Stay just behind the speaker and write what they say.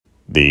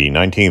The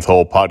 19th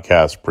Hole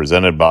podcast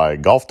presented by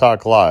Golf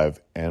Talk Live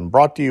and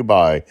brought to you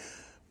by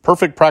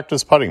Perfect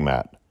Practice Putting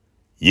Mat,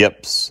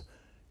 Yips,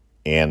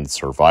 and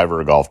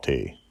Survivor Golf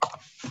Tee.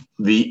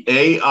 The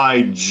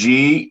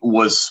AIG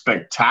was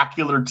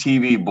spectacular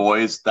TV,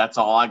 boys. That's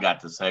all I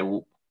got to say.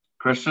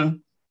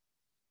 Christian?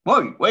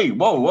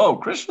 Whoa.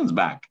 Christian's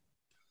back.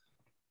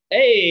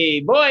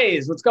 Hey,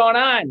 boys, what's going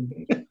on?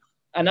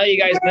 I know you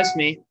guys missed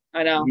me.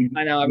 I know.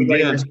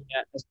 Everybody missed me.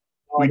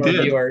 All of our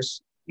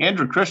viewers.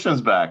 Andrew,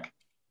 Christian's back.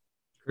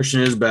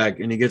 Christian is back,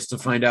 and he gets to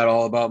find out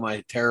all about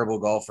my terrible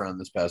golf round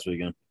this past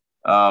weekend.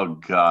 Oh,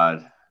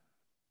 God.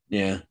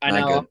 Yeah, I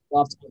know.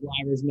 Golf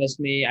Livers miss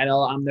me. I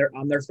know I'm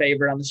their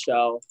favorite on the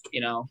show.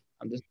 You know,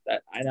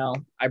 I know.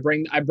 I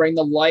bring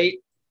the light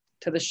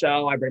to the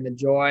show. I bring the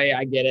joy.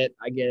 I get it.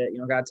 You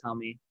don't gotta tell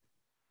me.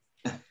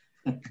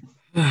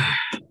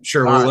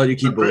 Sure, we'll let you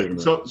keep believing.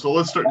 So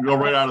let's go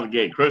right out of the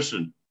gate,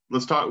 Christian.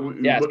 Let's talk.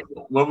 Yes.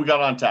 What we got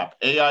on tap?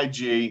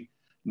 AIG.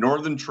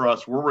 Northern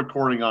Trust, we're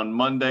recording on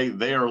Monday.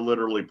 They are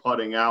literally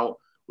putting out.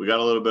 We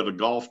got a little bit of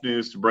golf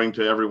news to bring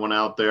to everyone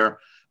out there.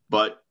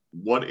 But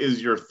what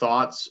is your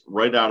thoughts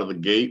right out of the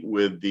gate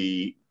with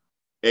the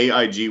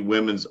AIG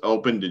Women's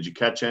Open? Did you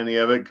catch any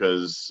of it?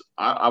 Because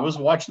I was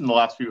watching the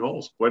last few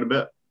holes quite a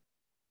bit.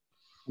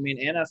 I mean,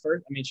 Anna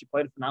first. I mean, she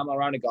played a phenomenal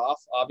round of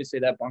golf. Obviously,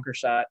 that bunker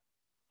shot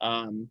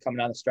coming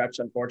down the stretch.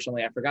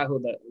 Unfortunately, I forgot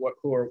who it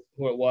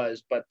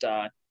was, but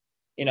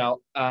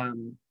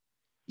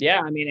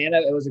yeah, I mean,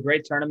 Anna, it was a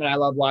great tournament. I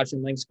love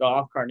watching Links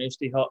Golf.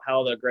 Carnoustie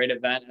held a great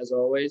event as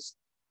always.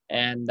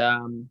 And, I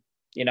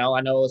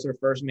know it was her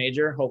first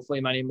major.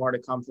 Hopefully many more to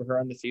come for her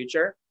in the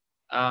future.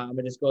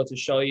 It just goes to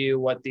show you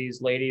what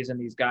these ladies and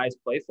these guys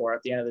play for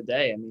at the end of the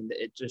day. I mean,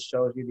 it just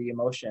shows you the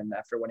emotion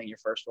after winning your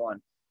first one.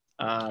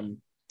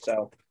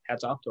 So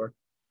hats off to her.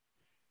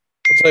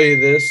 I'll tell you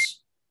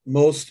this,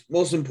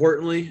 most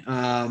importantly,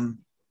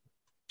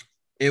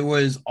 it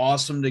was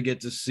awesome to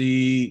get to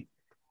see,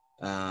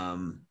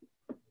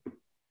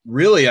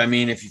 really, I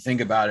mean, if you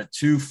think about it,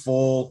 2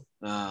 full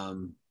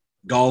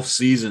golf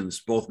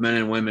seasons, both men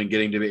and women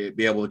getting to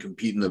be able to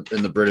compete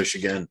in the British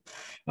again.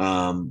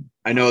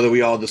 I know that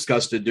we all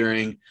discussed it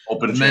during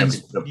Open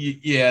Championship.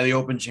 The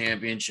Open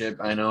Championship.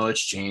 I know it's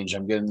changed.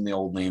 I'm getting the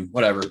old name,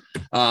 whatever.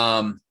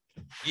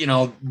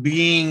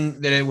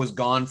 Being that it was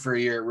gone for a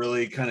year, it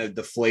really kind of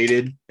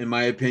deflated, in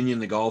my opinion,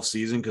 the golf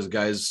season because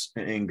guys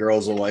and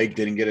girls alike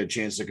didn't get a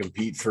chance to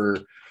compete for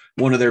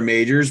one of their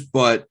majors,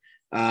 but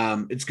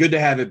it's good to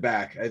have it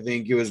back. I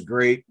think it was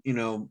great.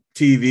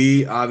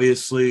 TV,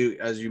 obviously,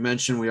 as you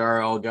mentioned, we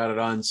are all got it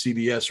on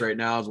CBS right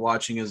now. I was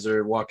watching as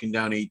they're walking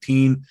down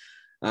 18.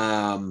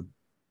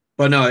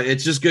 But no,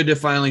 it's just good to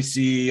finally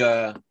see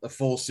a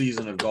full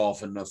season of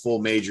golf and a full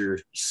major,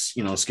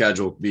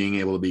 schedule being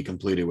able to be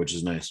completed, which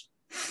is nice.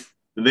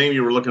 The name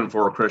you were looking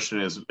for, Christian,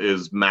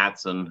 is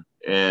Matson.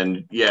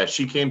 And yeah,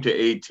 she came to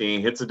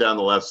 18, hits it down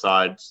the left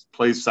side,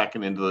 plays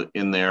second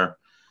in there.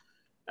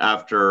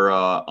 After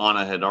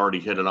Anna had already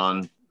hit it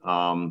on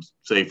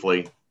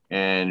safely,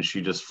 and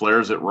she just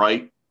flares it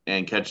right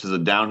and catches a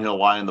downhill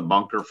lie in the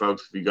bunker,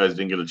 folks, if you guys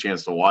didn't get a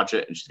chance to watch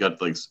it. And she's got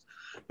like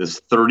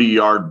this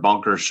 30-yard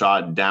bunker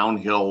shot,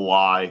 downhill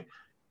lie.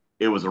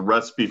 It was a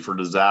recipe for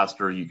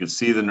disaster. You could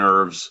see the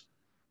nerves,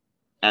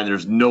 and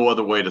there's no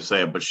other way to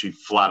say it, but she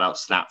flat out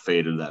snap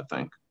faded that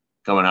thing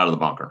coming out of the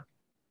bunker.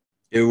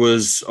 It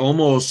was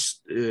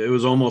almost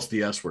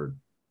the S word.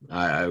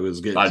 I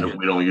was getting.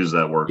 We don't use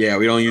that word. Yeah,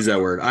 we don't use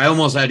that word. I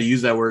almost had to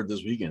use that word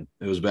this weekend.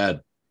 It was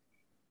bad.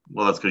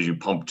 Well, that's because you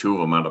pumped 2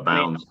 of them out of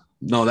bounds.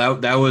 No,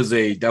 that was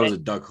a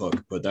duck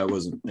hook, but that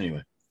wasn't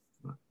anyway.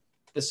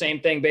 The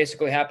same thing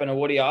basically happened to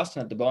Woody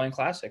Austin at the Boeing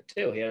Classic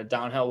too. He had a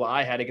downhill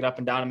lie, had to get up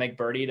and down and make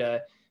birdie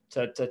to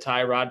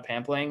tie Rod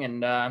Pampling,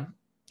 and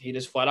he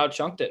just flat out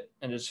chunked it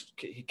and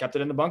he kept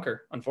it in the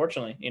bunker.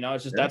 Unfortunately,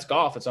 it's just that's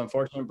golf. It's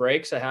unfortunate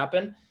breaks that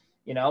happen,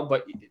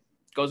 but.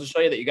 Goes to show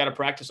you that you got to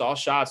practice all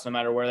shots no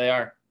matter where they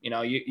are.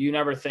 You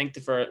never think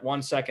for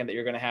 1 second that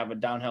you're going to have a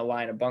downhill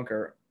lie in a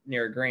bunker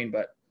near a green,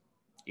 but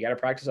you got to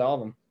practice all of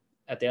them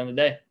at the end of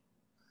the day.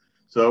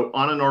 So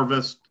Anna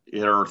Nordqvist,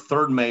 her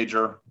 3rd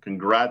major.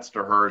 Congrats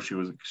to her. She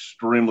was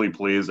extremely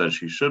pleased, as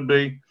she should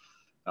be.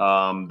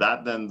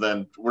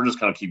 Then we're just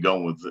going to keep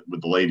going with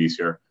the ladies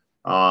here.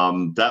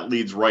 That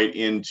leads right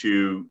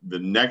into the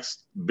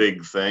next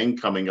big thing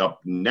coming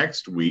up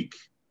next week.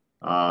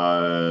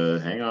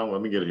 Hang on,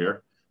 let me get it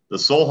here. The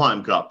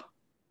Solheim Cup.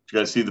 Did you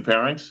guys see the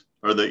pairings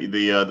or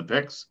the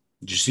picks?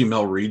 Did you see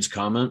Mel Reed's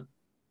comment?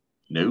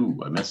 No,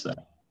 I missed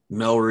that.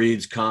 Mel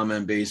Reed's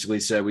comment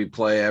basically said we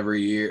play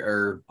every year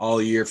or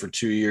all year for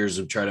 2 years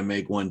to try to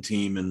make one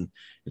team, and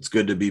it's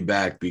good to be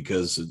back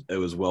because it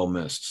was well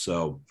missed.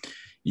 So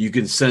you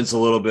can sense a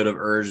little bit of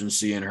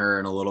urgency in her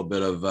and a little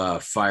bit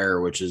of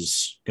fire, which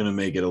is going to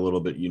make it a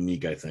little bit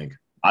unique, I think.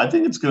 I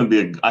think it's going to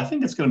be a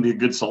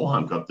good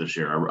Solheim Cup this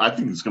year. I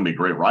think it's going to be a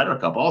great Ryder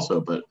Cup also,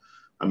 but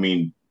I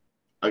mean.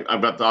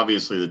 I've got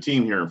obviously the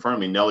team here in front of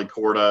me: Nelly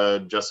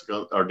Korda,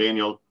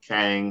 Daniel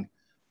Kang,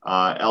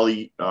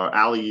 Ali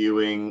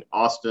Ewing,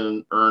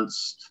 Austin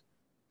Ernst,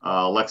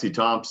 Lexi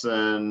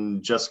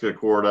Thompson, Jessica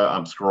Corda.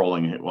 I'm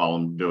scrolling while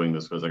I'm doing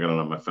this because I got it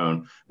on my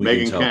phone.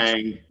 Megan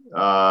Kang,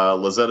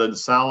 Lizetta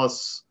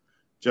Salas,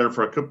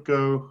 Jennifer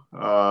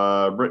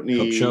Kupko,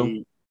 Brittany.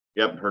 Kupcho?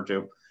 Yep, her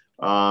too.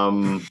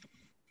 Okay,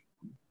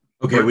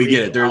 Brittany, we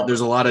get it.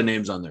 There's a lot of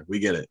names on there. We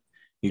get it.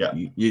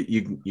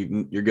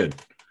 You're good.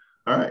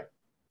 All right.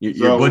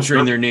 You're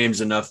butchering their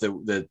names enough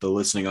that the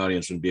listening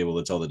audience would be able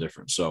to tell the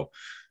difference. So,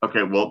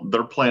 okay, well,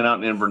 they're playing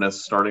out in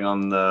Inverness starting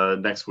on the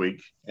next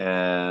week,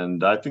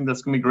 and I think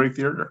that's going to be great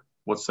theater.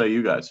 What say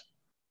you guys?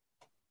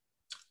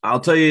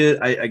 I'll tell you,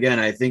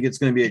 I think it's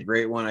going to be a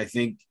great one. I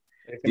think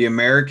the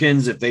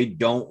Americans, if they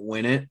don't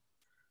win it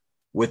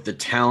with the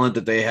talent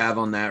that they have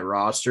on that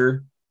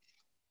roster,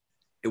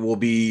 it will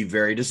be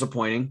very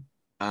disappointing.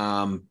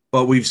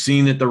 But we've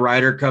seen that the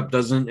Ryder Cup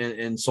doesn't,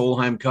 and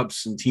Solheim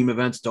Cups and team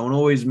events don't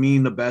always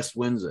mean the best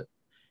wins it.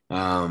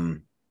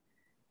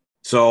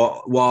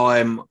 So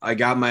while I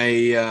got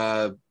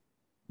my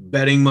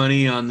betting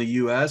money on the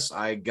U.S.,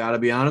 I got to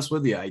be honest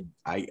with you,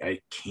 I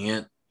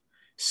can't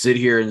sit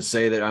here and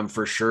say that I'm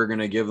for sure going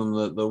to give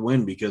them the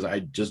win, because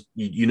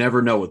you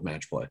never know with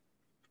match play.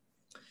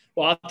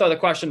 Well, I'll throw the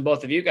question to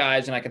both of you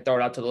guys, and I can throw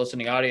it out to the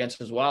listening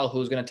audience as well.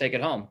 Who's going to take it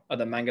home? Are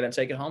the men going to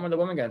take it home, or the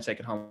women going to take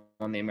it home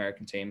on the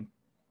American team?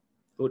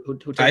 Who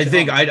takes I it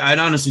think home? I'd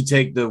honestly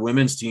take the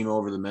women's team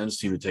over the men's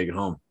team to take it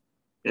home.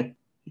 Yeah.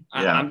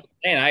 I'm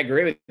saying I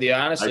agree with you,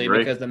 honestly, agree.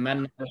 because the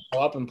men never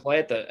show up and play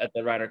at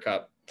the Ryder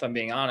Cup. If I'm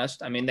being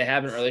honest, I mean, they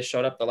haven't really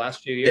showed up the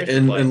last few years.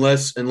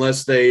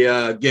 Unless they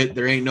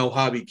there ain't no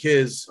hobby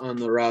kids on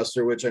the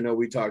roster, which I know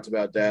we talked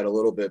about that a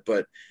little bit,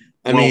 but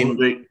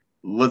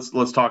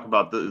let's talk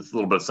about this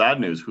little bit of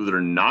sad news. Who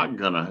they're not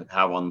gonna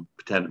have on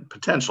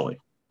potentially,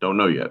 don't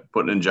know yet,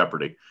 putting in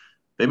jeopardy.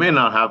 They may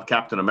not have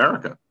Captain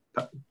America.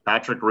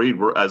 Patrick Reed.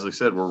 As I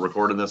said, we're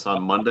recording this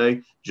on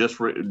Monday. Just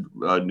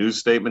a news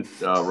statement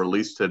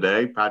released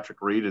today. Patrick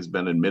Reed has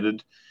been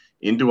admitted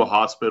into a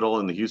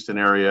hospital in the Houston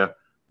area,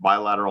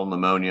 bilateral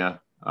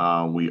pneumonia.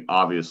 We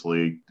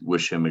obviously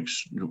wish him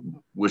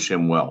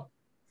well.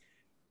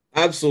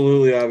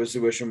 Absolutely,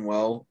 obviously wish him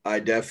well. I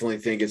definitely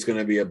think it's going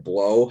to be a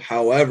blow.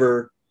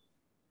 However,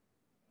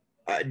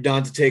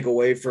 not to take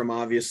away from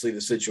obviously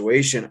the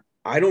situation,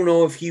 I don't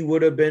know if he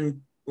would have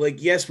been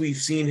yes, we've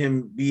seen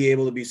him be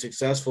able to be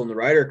successful in the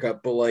Ryder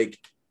Cup, but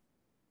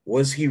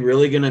was he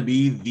really going to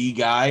be the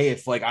guy?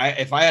 If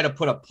I had to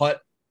put a putt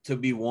to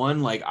be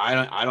one,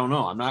 I don't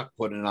know. I'm not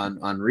putting it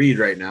on Reed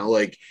right now.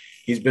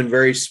 He's been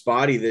very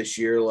spotty this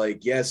year.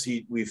 Yes,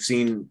 we've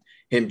seen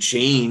him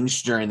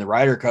change during the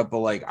Ryder Cup,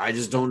 but I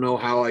just don't know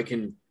how I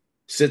can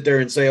sit there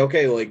and say,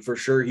 okay, for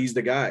sure he's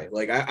the guy.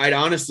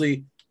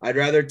 I'd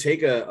rather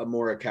take a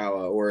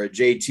Morikawa or a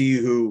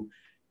JT who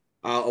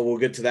we'll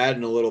get to that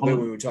in a little bit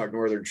when we talk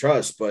Northern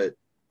Trust, but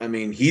I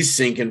mean, he's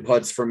sinking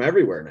putts from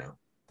everywhere now.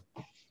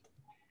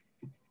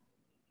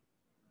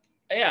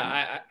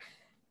 Yeah,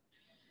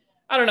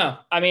 I don't know.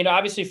 I mean,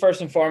 obviously,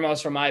 first and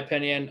foremost, from my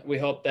opinion, we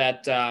hope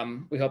that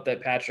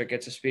Patrick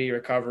gets a speedy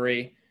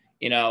recovery.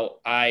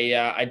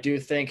 I do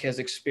think his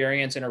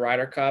experience in a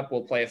Ryder Cup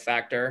will play a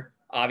factor,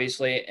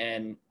 obviously,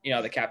 in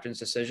the captain's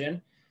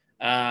decision.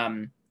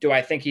 Do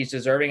I think he's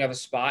deserving of a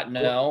spot?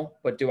 No,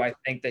 but do I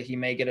think that he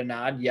may get a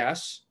nod?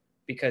 Yes.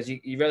 Because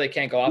you really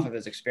can't go off of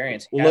his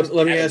experience. Well,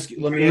 let me ask you.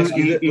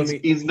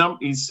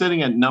 He's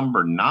sitting at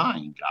number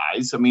 9,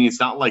 guys. I mean, it's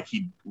not like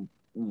he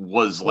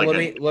was let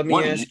me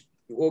ask.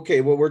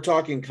 Okay, well, we're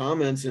talking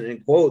comments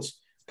and quotes.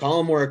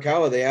 Colin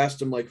Morikawa, they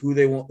asked him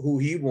who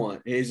he'd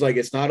want, and he's like,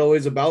 it's not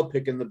always about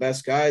picking the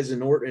best guys in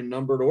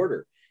numbered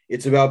order.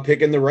 It's about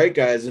picking the right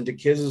guys. And to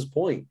Kiz's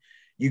point,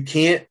 you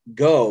can't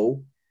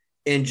go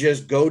and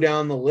just go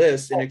down the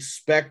list and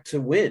expect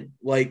to win.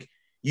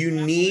 You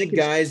need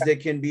guys that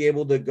can be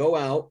able to go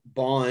out,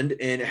 bond,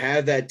 and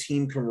have that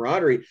team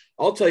camaraderie.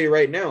 I'll tell you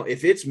right now,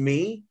 if it's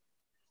me,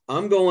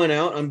 I'm going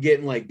out, I'm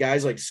getting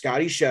guys like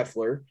Scotty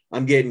Scheffler,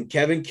 I'm getting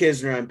Kevin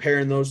Kisner, I'm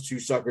pairing those two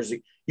suckers.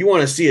 You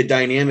want to see a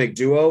dynamic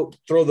duo,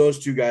 throw those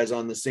two guys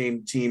on the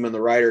same team in the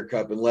Ryder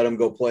Cup and let them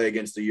go play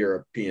against the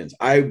Europeans.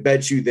 I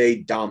bet you they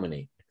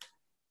dominate.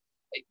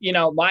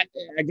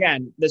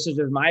 This is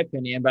just my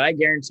opinion, but I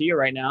guarantee you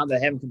right now, they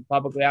haven't come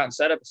publicly out and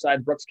said it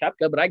besides Brooks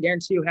Koepka, but I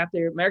guarantee you half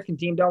the American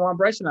team don't want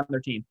Bryson on their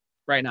team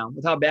right now.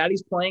 With how bad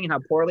he's playing and how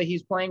poorly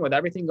he's playing, with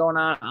everything going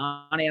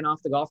on and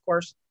off the golf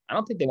course, I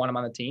don't think they want him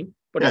on the team.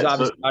 But he's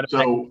obviously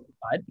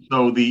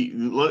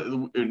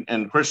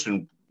and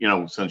Christian,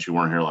 since you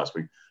weren't here last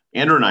week,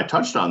 Andrew and I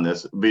touched on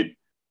this, but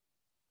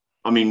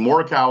I mean,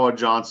 Morikawa,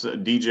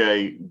 Johnson,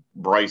 DJ,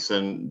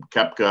 Bryson,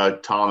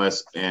 Koepka,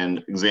 Thomas,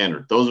 and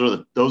Xander. Those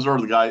are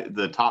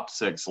the top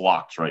 6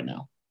 locks right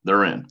now.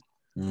 They're in,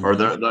 or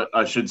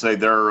I should say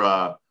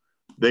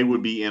they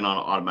would be in on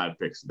automatic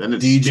picks. Then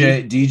it's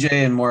DJ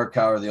and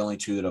Morikawa are the only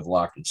 2 that have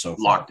locked it so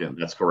far. Locked in.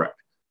 That's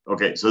correct.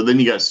 Okay, so then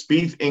you got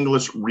Spieth,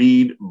 English,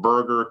 Reed,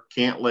 Berger,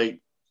 Cantlay,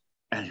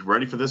 and you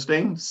ready for this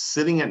thing?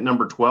 Sitting at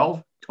number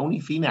 12,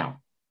 Tony Finau.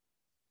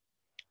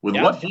 With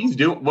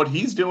what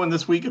he's doing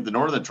this week at the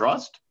Northern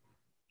Trust,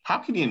 how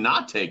can you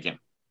not take him?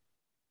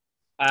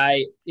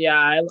 I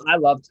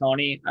love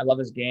Tony. I love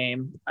his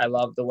game. I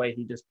love the way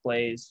he just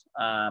plays.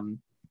 I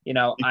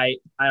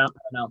don't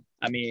know.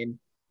 I mean,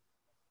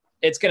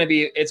 it's gonna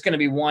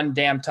be one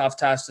damn tough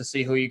test to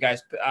see who you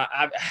guys.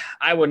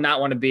 I would not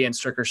want to be in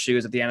Stricker's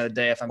shoes at the end of the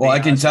day if I'm. Well, I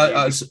can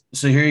tell.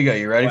 So here you go.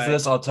 You ready Right. for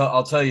this?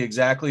 I'll tell you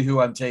exactly who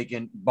I'm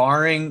taking,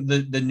 barring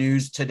the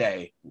news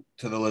today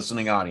to the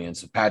listening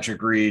audience of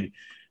Patrick Reed,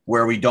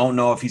 where we don't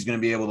know if he's going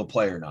to be able to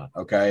play or not.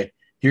 Okay.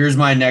 Here's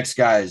my next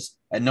guys.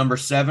 At number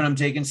 7, I'm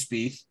taking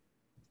Spieth.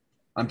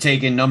 I'm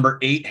taking number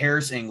 8,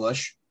 Harris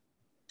English,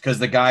 because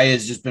the guy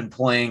has just been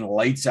playing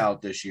lights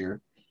out this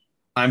year.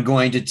 I'm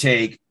going to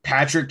take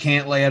Patrick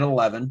Cantlay at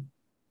 11.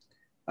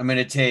 I'm going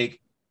to take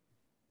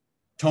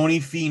Tony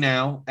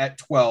Finau at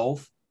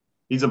 12.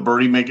 He's a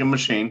birdie making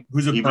machine.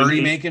 Who's a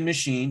birdie making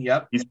machine?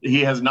 Yep.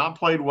 He has not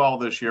played well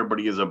this year, but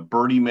he is a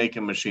birdie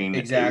making machine.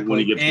 Exactly. When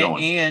he gets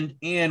going.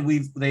 And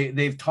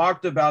they've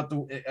talked about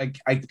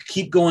I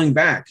keep going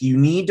back. You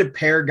need to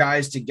pair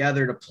guys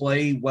together to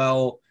play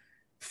well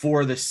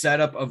for the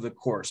setup of the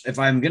course. If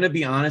I'm going to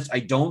be honest,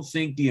 I don't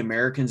think the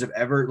Americans have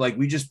ever, like,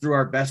 we just threw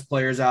our best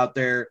players out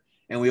there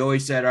and we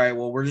always said, all right,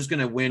 well, we're just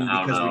going to win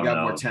because we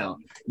got more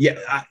talent.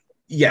 Yeah.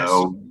 Yes.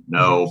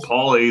 No.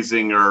 Paul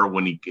Azinger,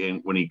 when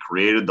he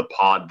created the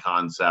pod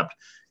concept,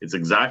 it's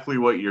exactly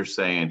what you're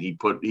saying. He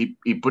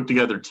put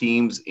together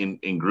teams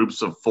in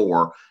groups of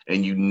 4,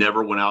 and you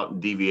never went out and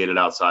deviated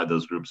outside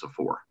those groups of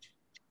 4.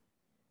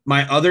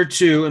 My other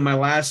 2 and my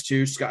last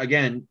 2,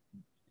 again,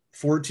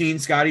 14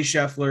 Scotty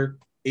Scheffler,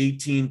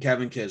 18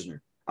 Kevin Kisner.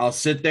 I'll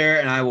sit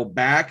there and I will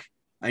back.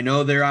 I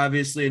know they're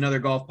obviously another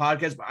golf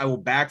podcast, but I will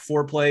back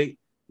Foreplay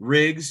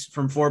Riggs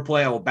from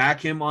Foreplay. I will back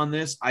him on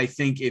this. I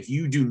think if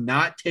you do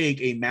not take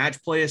a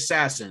match play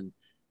assassin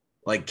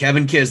like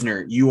Kevin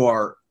Kisner, you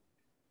are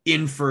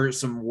in for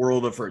some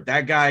world of hurt.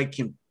 That guy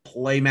can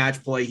play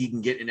match play. He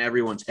can get in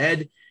everyone's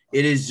head.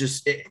 It is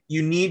just,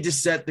 you need to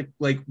set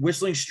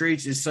Whistling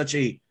Straits is such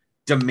a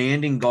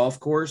demanding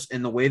golf course,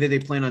 and the way that they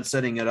plan on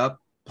setting it up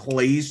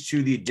plays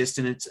to the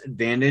distance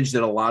advantage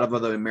that a lot of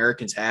other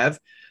Americans have.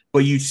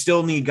 But you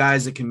still need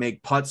guys that can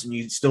make putts, and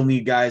you still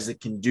need guys that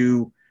can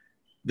do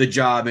the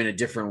job in a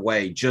different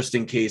way, just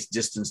in case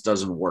distance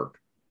doesn't work.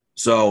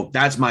 So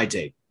that's my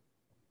take.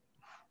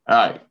 All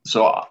right.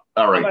 So, all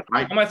right.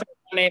 I'm going to throw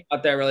my name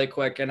out there really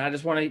quick, and I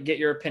just want to get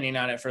your opinion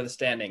on it for the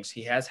standings.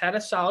 He has had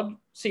a solid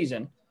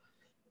season.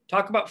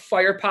 Talk about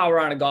firepower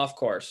on a golf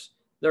course.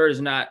 There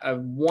is not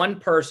one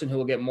person who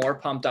will get more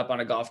pumped up on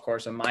a golf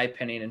course, in my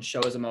opinion, and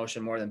show his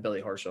emotion more than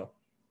Billy Horschel.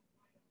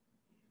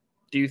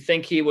 Do you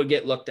think he would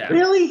get looked at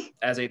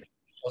as a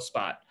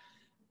spot?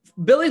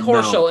 Billy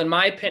Horschel, in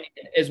my opinion,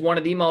 is one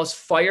of the most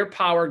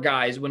firepower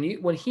guys. When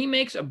he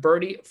makes a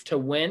birdie to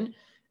win,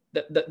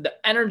 the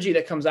energy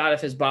that comes out of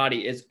his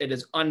body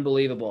is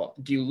unbelievable.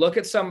 Do you look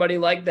at somebody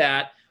like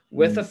that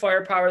with the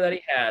firepower that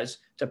he has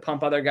to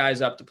pump other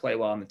guys up to play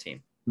well on the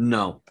team?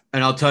 No,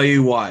 and I'll tell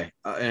you why.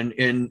 And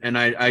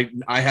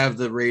I have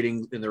the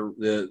rating and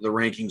the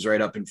rankings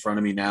right up in front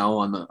of me now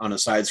on a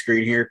side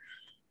screen here.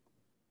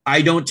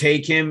 I don't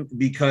take him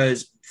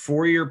because,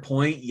 for your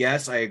point,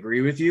 yes, I agree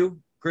with you,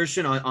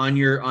 Christian, on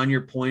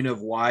your point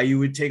of why you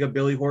would take a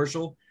Billy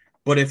Horschel.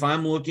 But if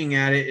I'm looking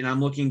at it and I'm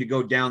looking to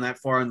go down that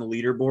far on the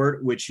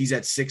leaderboard, which he's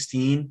at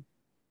 16,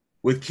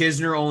 with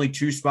Kisner only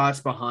 2 spots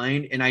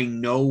behind, and I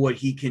know what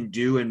he can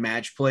do in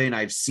match play, and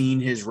I've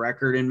seen his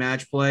record in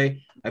match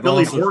play.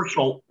 Billy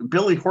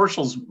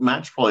Horschel's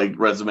match play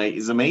resume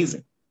is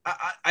amazing.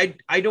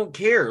 I don't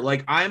care.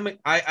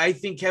 I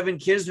think Kevin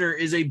Kisner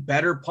is a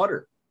better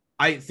putter.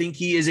 I think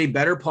he is a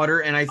better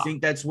putter, and I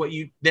think that's what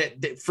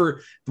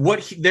for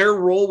what their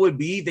role would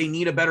be. They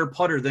need a better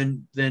putter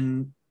than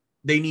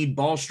they need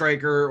ball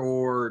striker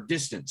or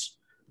distance.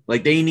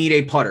 They need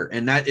a putter,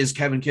 and that is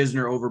Kevin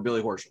Kisner over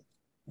Billy Horschel.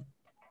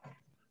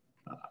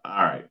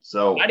 All right,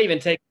 so I'd even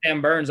take Sam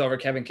Burns over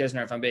Kevin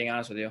Kisner if I'm being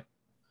honest with you.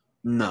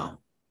 No,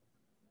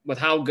 with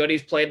how good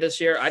he's played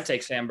this year, I'd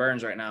take Sam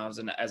Burns right now as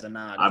a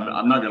nod.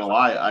 I'm not gonna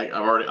lie, I've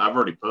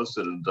already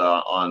posted it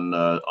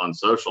on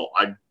social.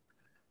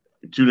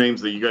 2 names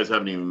that you guys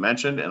haven't even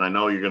mentioned, and I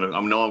know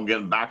I'm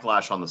getting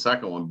backlash on the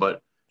second one,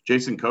 but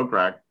Jason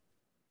Kokrak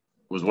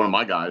was one of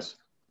my guys.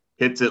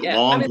 Hits it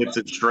long, hits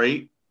it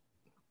straight.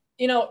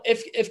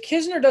 If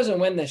Kisner doesn't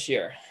win this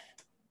year,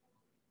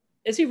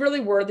 is he really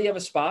worthy of a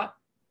spot?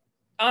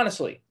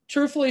 Honestly,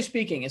 truthfully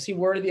speaking, is he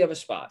worthy of a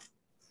spot?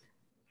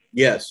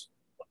 Yes.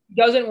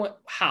 Doesn't win.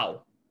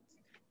 How?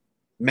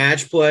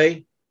 Match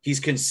play. He's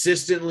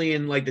consistently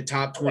in the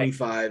top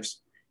 25s.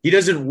 He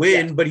doesn't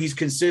win, but he's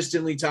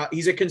consistently top.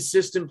 He's a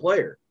consistent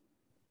player.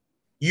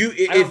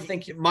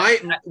 My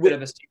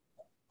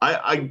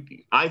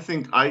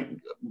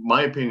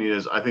opinion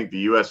is I think the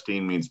U.S.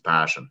 team means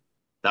passion.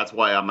 That's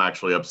why I'm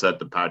actually upset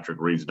that Patrick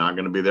Reed's not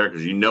going to be there,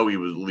 because he would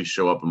at least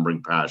show up and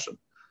bring passion.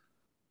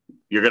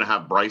 You're going to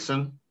have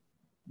Bryson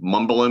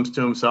mumbling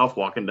to himself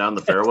walking down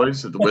the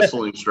fairways at the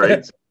Whistling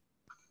Straits,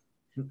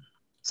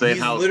 saying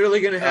he's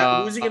literally going to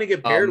have. Who's he going to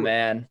get paired with?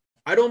 Man.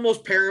 I'd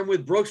almost pair him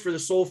with Brooks for the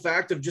sole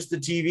fact of just the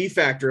TV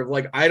factor of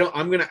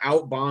I'm going to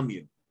out bomb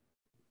you.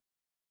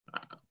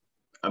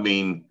 I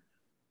mean,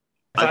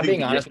 if I'm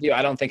being honest with you,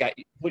 I don't think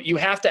you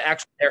have to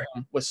actually pair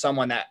him with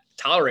someone that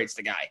tolerates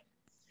the guy.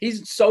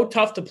 He's so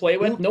tough to play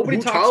with. Nobody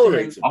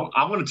tolerates him.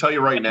 I'm going to tell you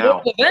right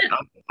now.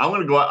 I'm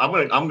going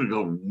to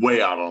go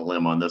way out on a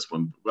limb on this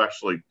one.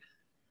 Actually,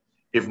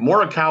 if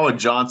Morikawa,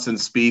 Johnson,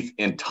 Spieth,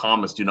 and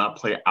Thomas do not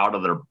play out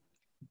of their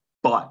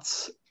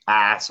butts,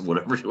 ass,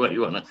 whatever way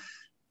you want to,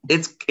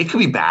 it could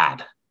be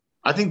bad.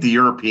 I think the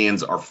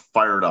Europeans are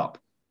fired up.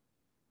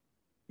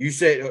 You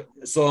said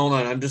so. Hold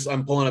on,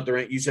 I'm pulling up the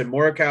rank. You said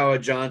Morikawa,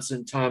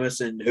 Johnson,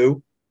 Thomas, and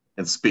who?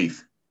 And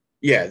Spieth.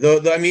 Yeah,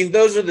 I mean,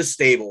 those are the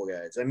stable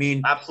guys. I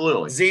mean,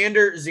 absolutely.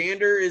 Xander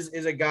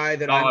is a guy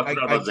that I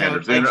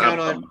count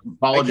on.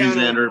 Apologies,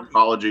 Xander.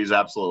 Apologies,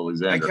 absolutely,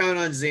 Xander. I count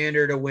on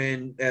Xander to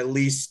win at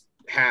least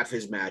half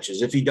his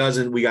matches. If he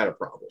doesn't, we got a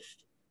problem.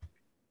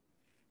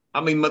 I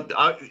mean,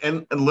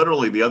 and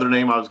literally the other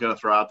name I was going to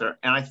throw out there,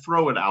 and I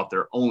throw it out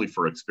there only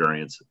for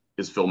experience,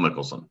 is Phil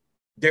Mickelson.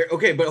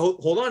 Okay, but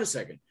hold on a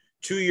second.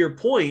 To your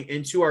point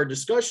and to our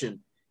discussion,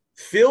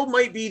 Phil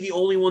might be the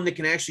only one that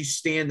can actually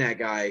stand that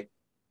guy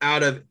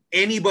out of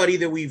anybody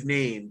that we've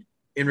named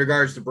in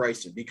regards to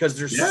Bryson, because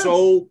they're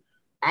so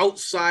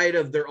outside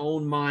of their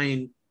own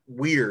mind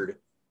weird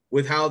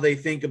with how they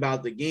think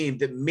about the game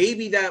that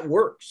maybe that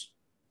works.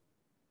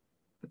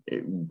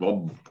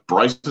 Well,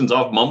 Bryson's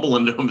off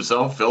mumbling to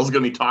himself. Phil's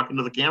going to be talking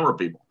to the camera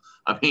people.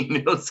 I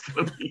mean, it's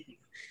going to be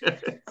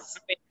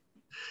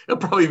it'll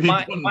probably be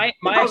my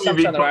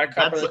assumption on the Ryder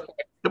Cup.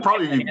 He'll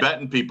probably be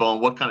betting people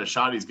on what kind of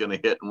shot he's going to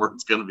hit and where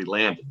it's going to be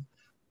landing.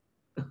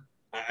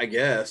 I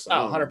guess.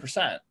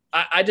 100%.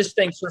 I just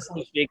think,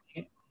 personally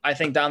speaking, I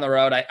think down the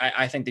road,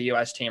 I think the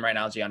U.S. team right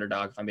now is the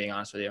underdog, if I'm being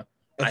honest with you.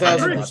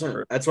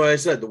 1,000%. That's why I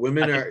said the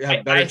women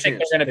have better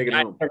chance. They're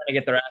going to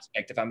get their ass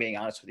kicked, if I'm being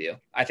honest with you.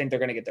 I think they're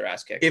going to get their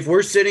ass kicked. If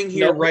we're sitting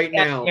here right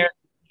now.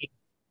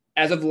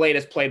 As of late,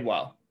 has played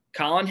well.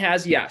 Colin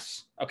has,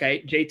 yes.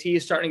 Okay. JT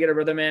is starting to get a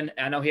rhythm in.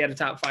 I know he had a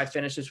top 5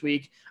 finish this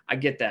week. I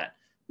get that.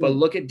 But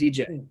look at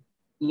DJ.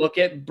 Look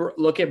at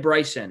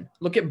Bryson.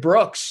 Look at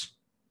Brooks.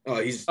 Oh,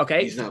 he's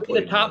not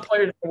the top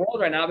players in the world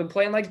right now. Have been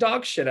playing like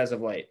dog shit as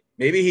of late.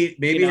 Maybe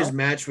his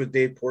match with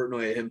Dave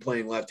Portnoy, him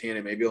playing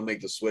left-handed, maybe he'll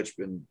make the switch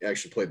and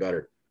actually play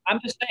better. I'm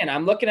just saying.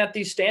 I'm looking at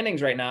these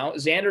standings right now.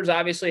 Xander's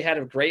obviously had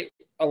a great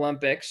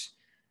Olympics.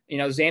 You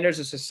know, Xander's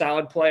is a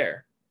solid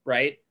player,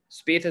 right?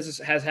 Spieth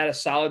has had a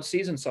solid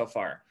season so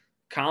far.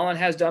 Colin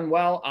has done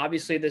well,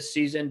 obviously, this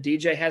season.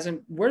 DJ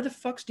hasn't. Where the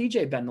fuck's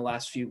DJ been the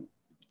last few?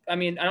 I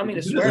mean, I don't mean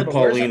to swear, but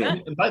where's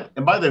that been?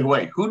 And by the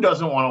way, who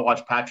doesn't want to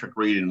watch Patrick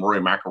Reed and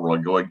Rory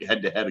McIlroy go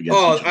head to head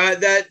against each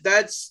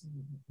other?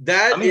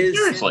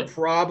 Seriously.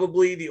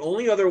 Probably the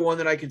only other one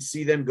that I could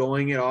see them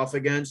going it off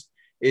against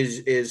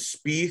is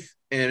Spieth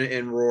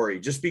and Rory,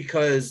 just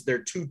because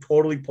they're two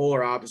totally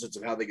polar opposites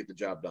of how they get the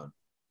job done.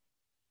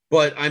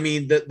 But I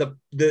mean,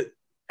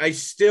 I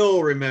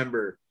still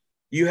remember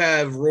you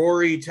have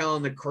Rory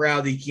telling the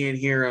crowd that he can't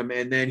hear him,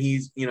 and then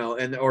he's,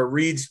 or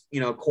Reed's,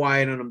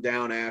 quieting him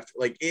down after.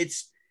 Like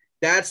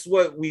that's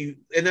why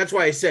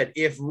I said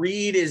if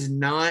Reed is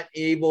not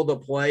able to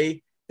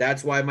play,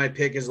 that's why my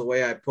pick is the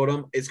way I put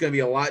him. It's going to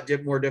be a lot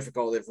more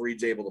difficult if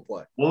Reed's able to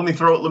play. Well, let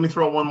me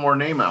throw one more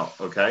name out,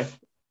 okay?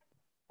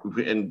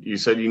 And you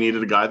said you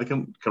needed a guy that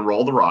can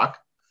roll the rock.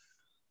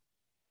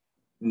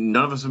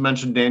 None of us have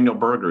mentioned Daniel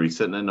Berger. He's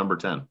sitting at number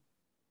 10.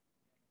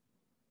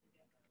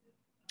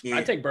 Yeah.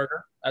 I'd take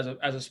Berger as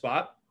a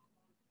spot.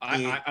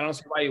 I don't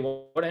see why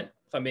you wouldn't,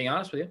 if I'm being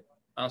honest with you.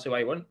 I don't see why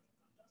you wouldn't.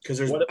 Because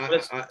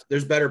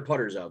there's better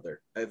putters out there.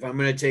 If I'm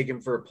going to take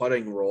him for a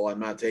putting role, I'm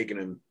not taking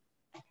him.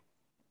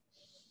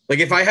 Like,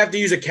 if I have to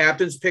use a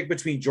captain's pick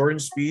between Jordan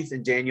Spieth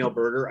and Daniel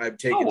Berger, I'd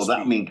take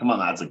Spieth. Come on,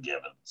 that's a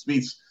given.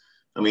 Spieth's,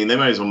 they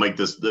might as well make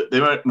this. They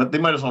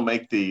might as well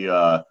make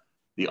the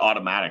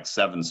automatic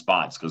 7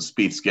 spots because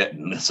Spieth's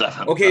getting the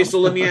 7. Okay, so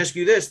let me ask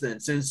you this then.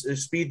 Since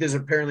Spieth is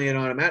apparently an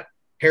automatic,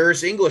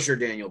 Harris English or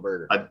Daniel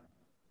Berger?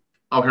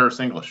 Harris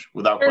English,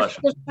 without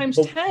question. Times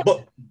 10.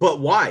 But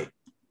why?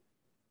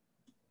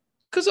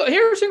 Because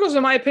Harris English,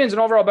 in my opinion, is an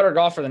overall better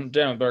golfer than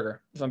Daniel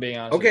Berger, if I'm being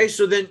honest. Okay,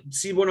 so then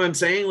see what I'm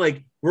saying?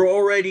 Like, we're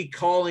already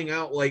calling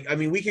out,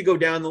 we could go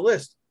down the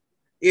list.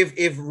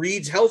 If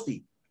Reed's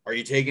healthy, are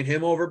you taking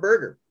him over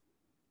Berger?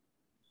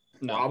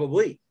 No.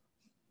 Probably.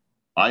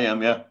 I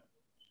am, yeah.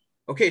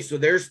 Okay, so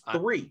there's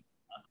 3.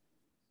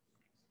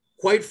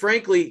 Quite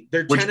frankly,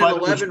 they're 10 and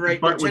 11 right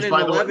now. 10 and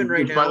 11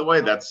 right now. By the way,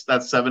 that's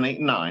 7, 8,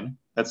 and 9.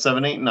 That's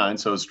 7, 8, and 9.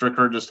 So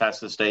Stricker just has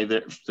to stay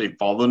there. They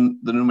follow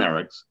the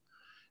numerics.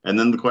 And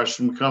then the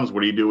question becomes,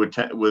 what do you do with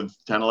 10,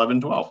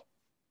 11, 12?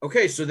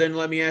 Okay, so then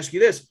let me ask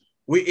you this.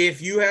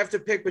 If you have to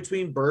pick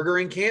between Berger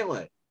and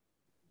Cantlay,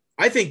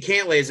 I think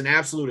Cantlay is an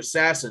absolute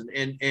assassin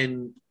and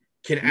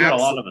can got a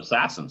lot of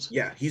assassins.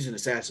 Yeah, he's an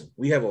assassin.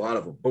 We have a lot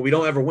of them, but we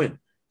don't ever win.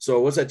 So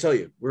what's that tell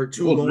you? We're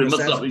two lone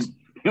assassins.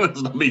 He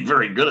must not be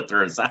very good at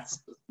their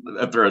assassins.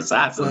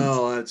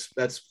 Well,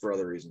 that's for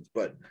other reasons,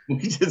 but we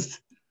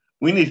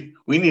need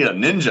a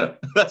ninja.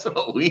 That's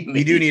what we need.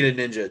 We do need a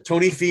ninja.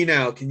 Tony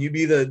Finau, can you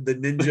be the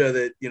ninja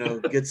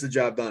that gets the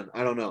job done?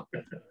 I don't know.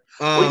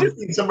 We just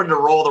need somebody to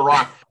roll the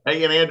rock.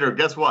 Hey, and Andrew,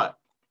 guess what?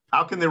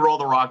 How can they roll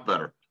the rock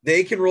better?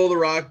 They can roll the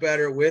rock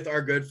better with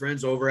our good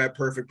friends over at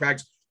Perfect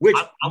Practice, which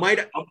I'm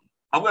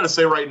going to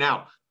say right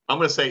now, I'm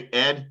going to say,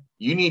 Ed,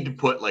 you need to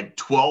put like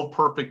 12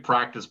 perfect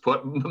practice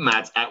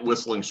mats at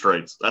Whistling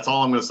Straits. That's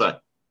all I'm going to say.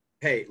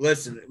 Hey,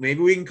 listen,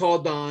 maybe we can call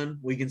Don.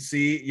 We can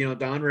see,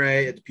 Don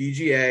Ray at the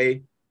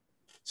PGA,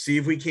 see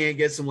if we can't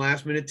get some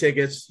last minute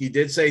tickets. He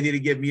did say he'd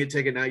give me a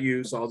ticket, not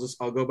you. So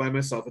I'll go by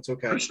myself. It's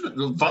okay.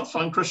 That's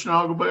fine. Christian and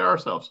I'll go by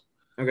ourselves.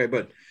 Okay,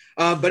 but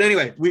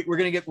anyway, we're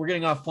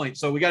getting off point.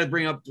 So we got to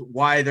bring up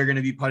why they're going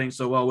to be putting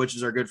so well, which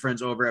is our good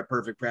friends over at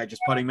Perfect Practice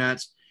Putting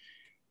Mats.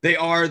 They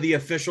are the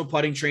official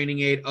putting training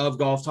aid of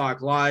Golf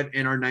Talk Live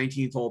and our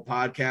 19th Hole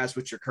podcast,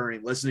 which you're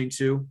currently listening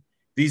to.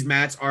 These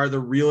mats are the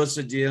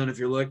realest deal, and if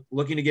you're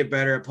looking to get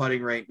better at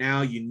putting right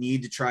now, you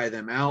need to try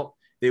them out.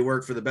 They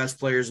work for the best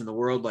players in the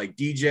world like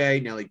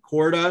DJ, Nelly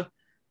Korda,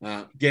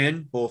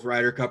 again, both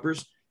Ryder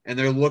Cuppers, and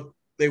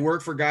they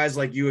work for guys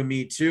like you and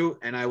me too.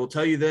 And I will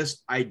tell you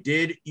this, I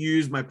did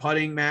use my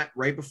putting mat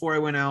right before I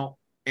went out,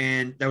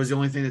 and that was the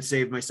only thing that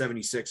saved my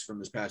 76 from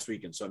this past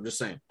weekend. So I'm just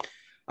saying.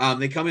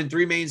 They come in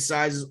 3 main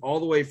sizes, all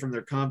the way from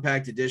their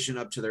compact edition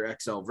up to their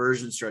XL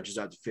version, stretches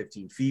out to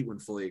 15 feet when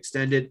fully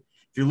extended.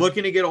 If you're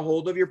looking to get a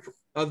hold of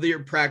your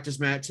practice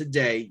mat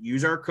today,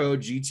 use our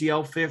code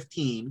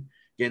GTL15.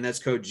 Again, that's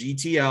code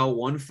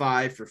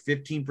GTL15 for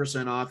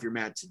 15% off your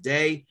mat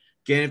today.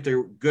 Again, if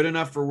they're good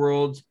enough for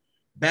world's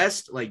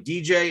best, like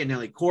DJ and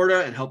Nelly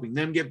Korda, and helping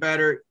them get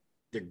better,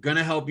 they're going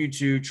to help you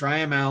too. Try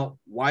them out.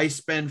 Why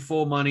spend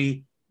full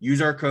money? Use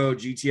our code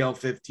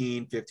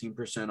GTL15,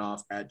 15%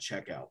 off at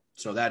checkout.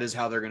 So that is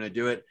how they're going to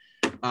do it.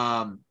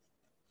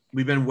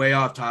 We've been way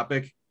off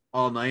topic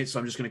all night, so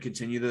I'm just going to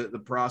continue the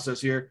process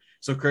here.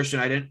 So Christian,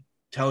 I didn't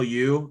tell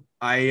you,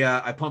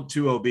 I pumped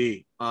 2 OB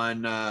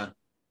on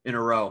in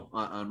a row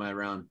on my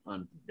round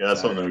on. Yeah, that's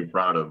Saturday. something to be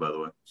proud of, by the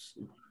way.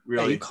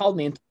 Really? Yeah, you called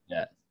me into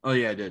that. Oh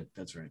yeah, I did.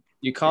 That's right.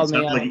 You called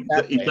me.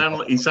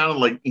 He sounded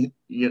like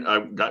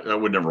I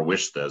would never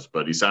wish this,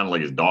 but he sounded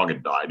like his dog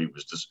had died. He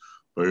was just,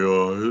 I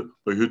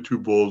hit 2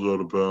 balls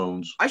out of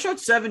bounds. I shot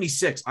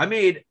 76. I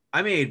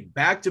made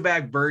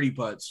back-to-back birdie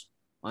putts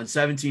on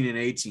 17 and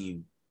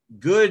 18.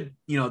 Good,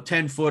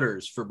 10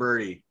 footers for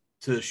birdie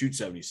to shoot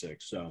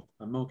 76. So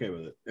I'm okay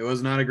with it. It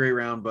was not a great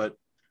round, but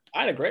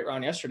I had a great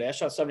round yesterday. I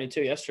shot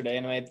 72 yesterday,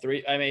 and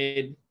I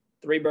made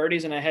three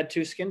birdies, and I had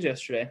 2 skins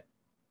yesterday.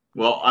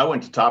 Well, I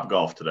went to Top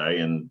Golf today,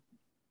 and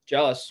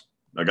Jealous.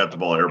 I got the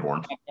ball airborne.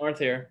 Up north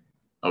here.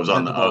 I was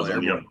on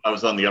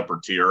the upper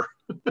tier.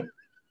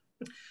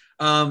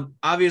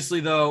 Obviously,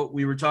 though,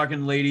 we were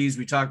talking ladies.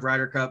 We talked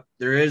Ryder Cup.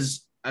 There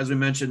is, as we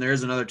mentioned, there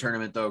is another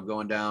tournament, though,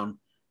 going down,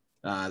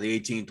 the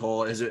 18th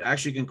hole. Is it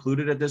actually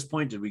concluded at this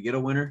point? Did we get a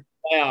winner?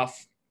 Playoff.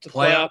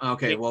 Playoff?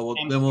 Okay, well,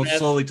 then we'll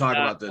slowly talk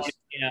about this.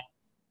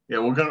 Yeah,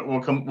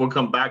 we'll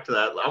come back to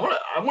that.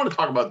 I want to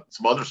talk about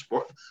some other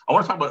sport. I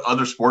want to talk about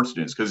other sports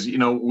news because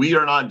we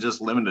are not just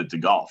limited to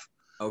golf.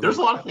 Okay. There's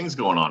a lot of things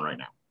going on right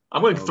now.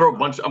 I'm going to throw a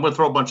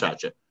bunch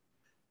at you.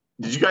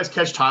 Did you guys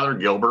catch Tyler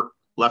Gilbert,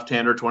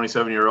 left-hander,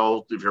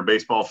 27-year-old? If you're a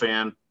baseball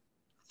fan,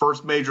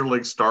 first major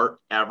league start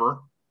ever,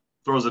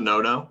 throws a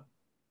no-no.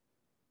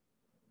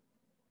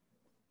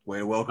 Way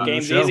to welcome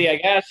game's to the show. Easy, I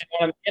guess. You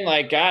know what I mean?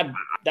 Like, God,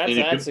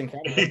 that's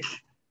incredible.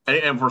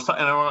 And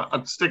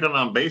I'm sticking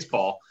on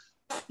baseball.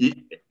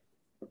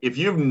 If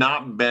you've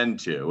not been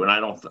to, and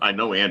I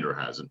know Andrew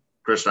hasn't,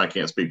 Christian, I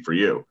can't speak for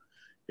you.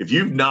 If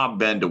you've not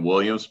been to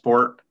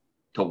Williamsport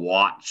to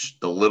watch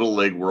the Little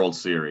League World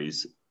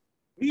Series,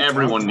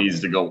 everyone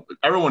needs to go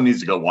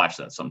watch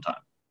that sometime.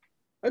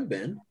 I've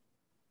been.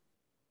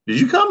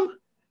 Did you come?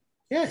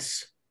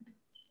 Yes.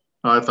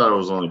 Oh, I thought it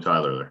was only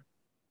Tyler there.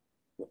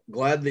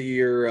 Glad that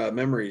your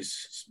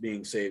memories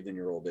being saved in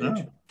your old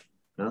age.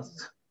 Oh.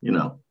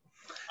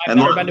 I've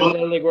never been to a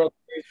Little League World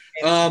Series.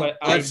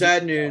 But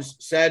sad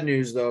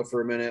news though,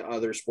 for a minute,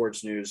 other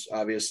sports news.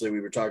 Obviously, we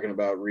were talking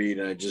about Reed,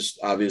 and I just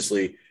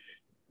obviously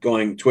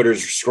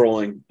Twitter's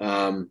scrolling.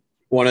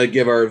 Want to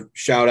give our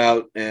shout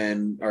out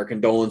and our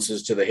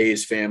condolences to the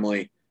Hayes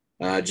family.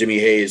 Jimmy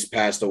Hayes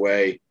passed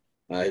away.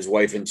 His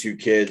wife and 2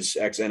 kids,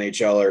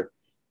 ex-NHLer,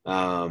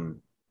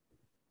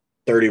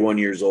 31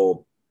 years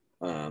old.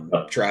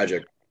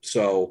 Tragic.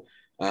 So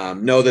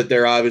know that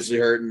they're obviously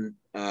hurting.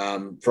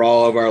 For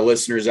all of our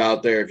listeners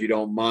out there, if you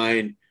don't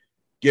mind,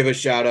 give a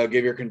shout out,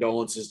 give your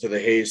condolences to the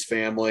Hayes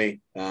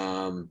family.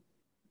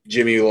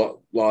 Jimmy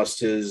lost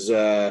his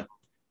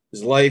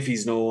life.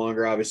 He's no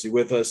longer obviously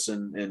with us,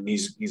 and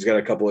he's got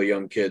a couple of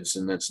young kids,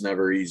 and that's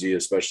never easy,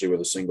 especially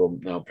with a single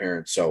now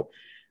parent. So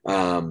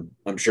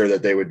I'm sure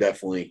that they would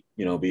definitely,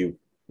 be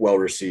well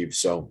received.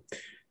 So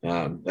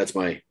that's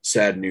my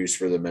sad news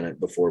for the minute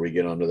before we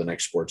get on to the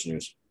next sports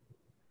news.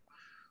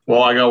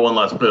 Well, I got one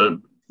last bit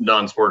of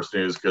non-sports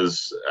news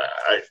because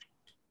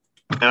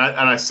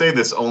I say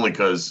this only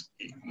because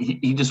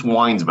he just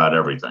whines about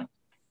everything,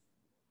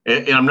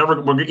 and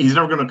he's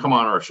never going to come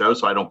on our show,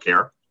 so I don't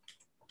care.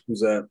 Who's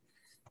that?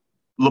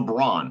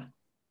 LeBron.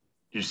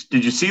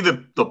 Did you see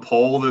the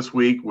poll this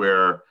week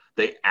where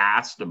they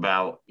asked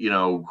about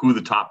who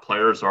the top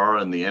players are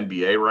in the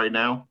NBA right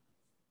now?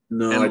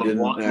 No, And I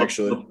didn't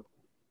actually.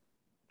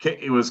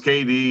 It was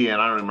KD,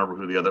 and I don't remember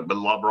who the other, but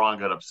LeBron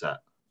got upset.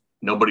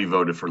 Nobody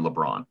voted for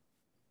LeBron.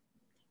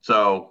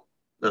 So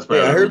that's Hey,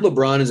 better. I heard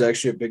LeBron is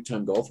actually a big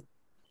time golfer.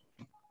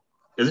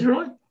 Is he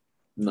really?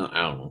 No,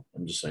 I don't know.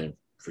 I'm just saying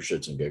for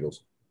shits and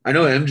giggles. I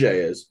know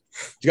MJ is.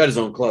 He's got his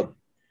own club.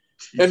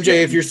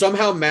 MJ, if you're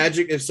somehow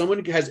if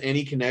someone has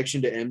any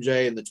connection to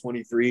MJ in the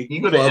 23,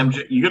 you go to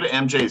MJ, you go to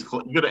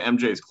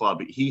MJ's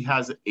club. He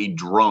has a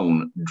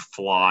drone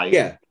fly.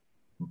 Yeah.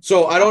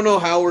 So I don't know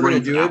how we're going to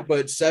do it,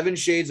 but 7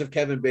 Shades of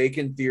Kevin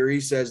Bacon theory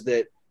says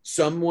that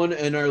someone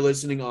in our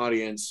listening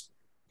audience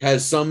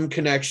has some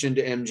connection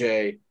to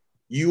MJ.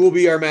 You will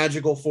be our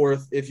magical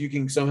fourth if you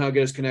can somehow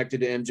get us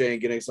connected to MJ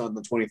and get us on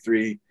the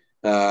 23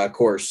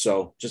 course.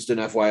 So just an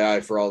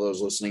FYI for all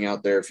those listening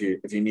out there, if you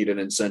need an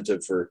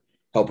incentive for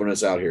helping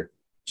us out here,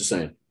 just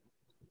saying.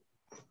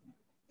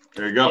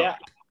 There you go. Yeah.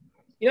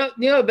 You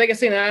know the biggest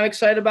thing that I'm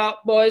excited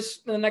about, boys,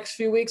 in the next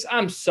few weeks?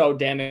 I'm so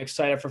damn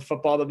excited for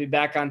football to be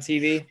back on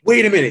TV.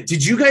 Wait a minute.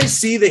 Did you guys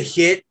see the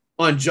hit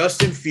on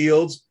Justin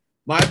Fields?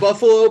 My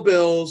Buffalo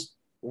Bills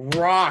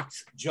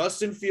rocked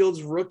Justin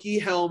Fields' rookie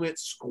helmet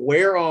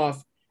square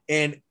off,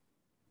 and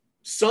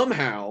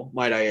somehow,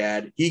 might I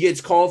add, he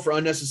gets called for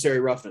unnecessary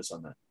roughness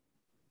on that.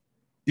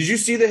 Did you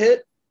see the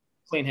hit?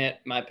 Clean hit,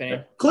 in my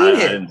opinion. Clean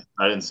hit.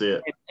 I didn't see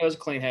it. It was a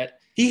clean hit.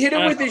 He hit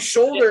him with his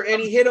shoulder, and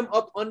he hit him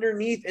up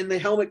underneath, and the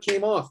helmet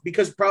came off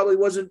because probably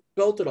wasn't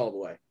belted all the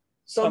way.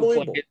 It's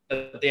unbelievable.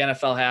 The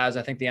NFL has.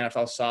 I think the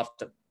NFL's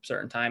soft at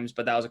certain times,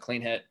 but that was a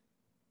clean hit.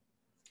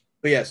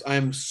 But yes,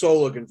 I'm so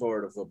looking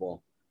forward to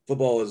football.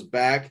 Football is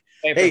back.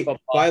 Hey, football.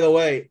 By the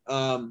way,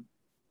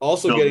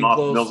 also Bills getting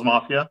close. Bills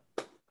Mafia.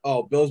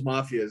 Oh, Bills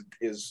Mafia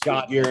is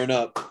gearing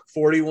up.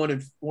 41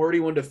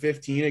 to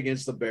 15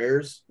 against the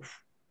Bears.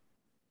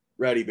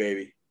 Ready,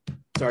 baby.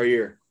 It's our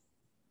year.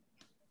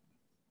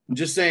 I'm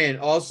just saying.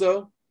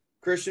 Also,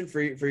 Christian, for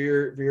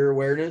your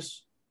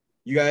awareness,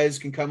 you guys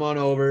can come on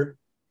over,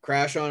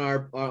 crash on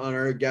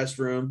our guest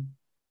room.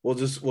 We'll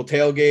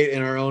tailgate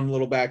in our own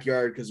little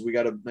backyard because we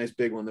got a nice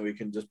big one that we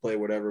can just play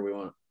whatever we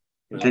want.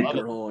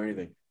 Cornhole or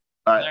anything.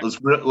 All right,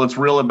 let's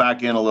reel it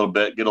back in a little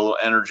bit, get a little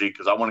energy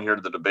because I want to hear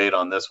the debate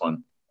on this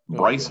one.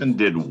 Bryson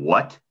did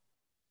what?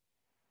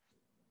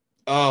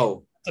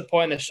 Oh, that's the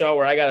point in the show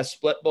where I got to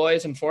split,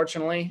 boys.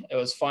 Unfortunately, it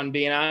was fun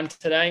being on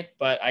today,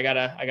 but I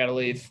gotta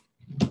leave.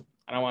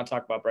 I don't want to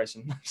talk about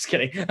Bryson. I'm just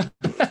kidding.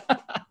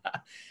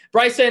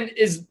 Bryson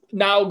is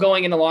now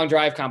going in the long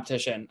drive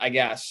competition, I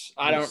guess.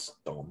 I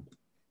don't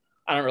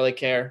really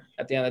care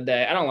at the end of the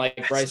day. I don't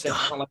like Bryson.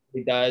 I don't like what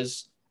he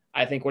does.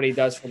 I think what he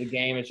does for the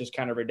game is just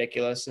kind of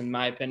ridiculous, in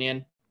my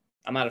opinion.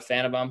 I'm not a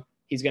fan of him.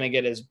 He's going to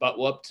get his butt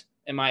whooped,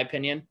 in my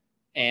opinion.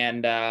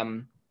 And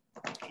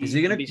is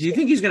he going to? Do you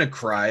think he's going to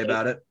cry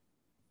about it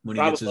when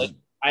he gets his?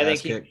 I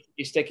think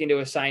he's sticking to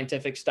his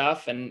scientific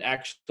stuff and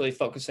actually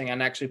focusing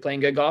on actually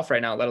playing good golf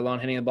right now, let alone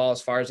hitting the ball as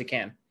far as he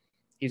can.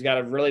 He's got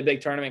a really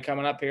big tournament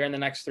coming up here in the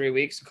next 3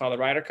 weeks called the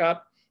Ryder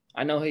Cup.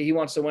 I know he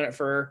wants to win it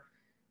for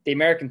the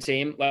American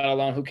team, let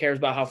alone who cares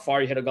about how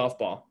far you hit a golf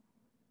ball.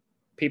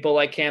 People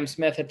like Cam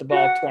Smith hit the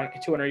ball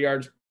 200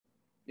 yards,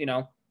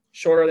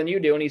 shorter than you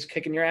do, and he's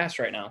kicking your ass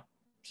right now.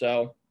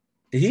 So,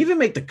 did he even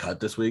make the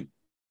cut this week?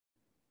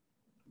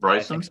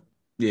 Bryson? So.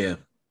 Yeah.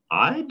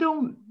 I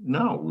don't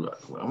know.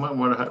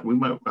 We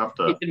might have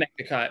to. He did make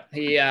the cut.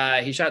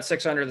 He shot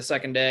 600 the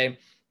second day.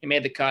 He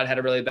made the cut, had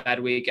a really bad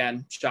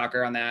weekend.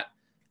 Shocker on that.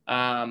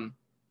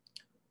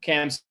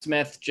 Cam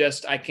Smith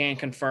I can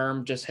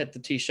confirm, just hit the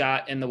tee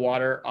shot in the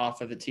water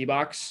off of the tee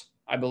box,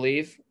 I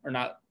believe, or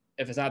not.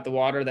 If it's not the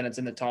water, then it's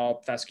in the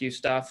tall fescue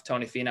stuff.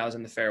 Tony Finau is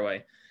in the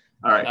fairway.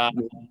 All right.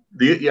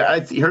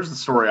 Here's the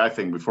story, I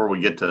think, before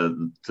we get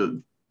to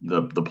the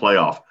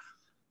playoff.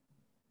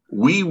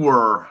 We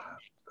were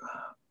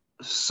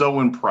so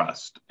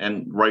impressed,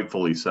 and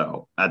rightfully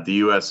so, at the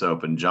U.S.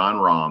 Open. Jon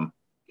Rahm,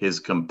 his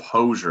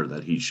composure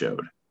that he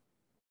showed.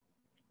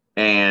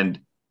 And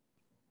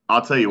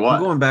I'll tell you what.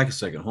 I'm going back a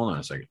second. Hold on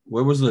a second.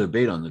 Where was the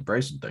debate on the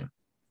Bryson thing?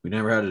 We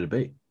never had a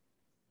debate.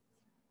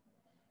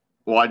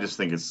 Well, I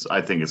think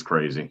it's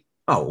crazy.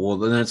 Oh, well,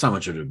 then that's not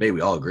much of a debate.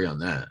 We all agree on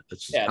that.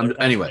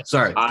 Anyway,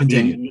 sorry.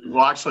 Continue.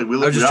 Actually, I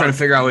was just trying to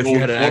figure out if you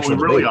had an actual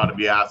debate. We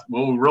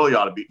really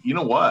ought to be. You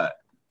know what?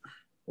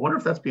 I wonder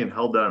if that's being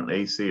held down in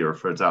AC or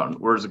if it's out.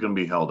 Where is it going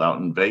to be held? Out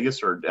in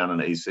Vegas or down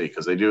in AC?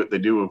 Because they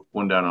do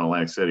one down in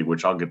Atlantic City,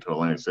 which I'll get to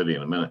Atlantic City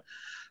in a minute.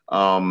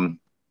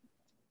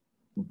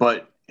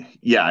 But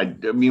yeah, I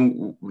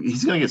mean,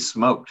 he's going to get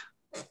smoked.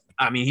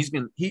 I mean,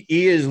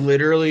 he is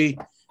literally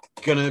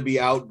going to be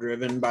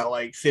outdriven by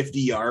like 50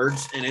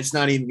 yards, and it's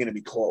not even going to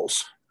be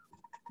close.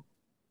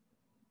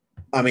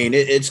 I mean,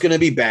 it's going to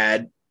be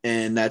bad,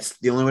 and that's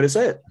the only way to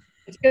say it.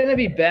 It's going to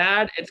be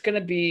bad. It's going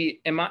to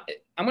be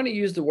I'm going to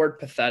use the word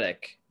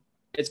pathetic.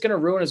 It's going to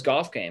ruin his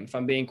golf game, if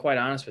I'm being quite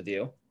honest with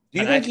you. Do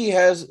you think he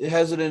has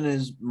it in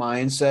his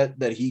mindset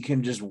that he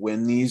can just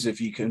win these if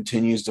he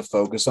continues to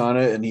focus on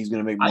it, and he's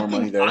going to make more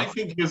money there? I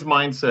think his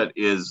mindset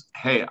is,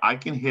 hey, I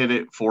can hit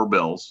it for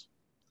bills.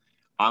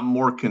 I'm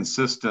more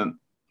consistent,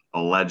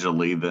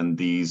 allegedly, than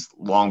these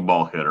long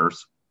ball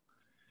hitters.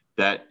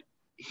 that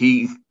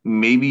he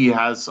maybe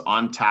has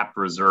untapped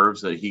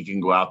reserves that he can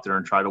go out there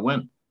and try to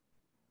win.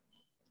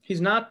 He's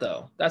not,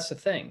 though. That's the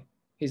thing.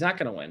 He's not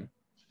going to win.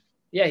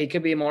 Yeah, he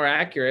could be more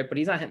accurate, but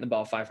he's not hitting the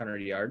ball 500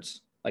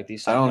 yards like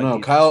these. I don't know.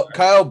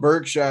 Kyle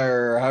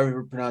Berkshire,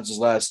 however you pronounce his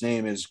last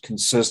name, is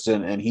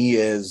consistent, and he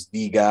is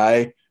the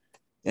guy,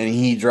 and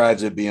he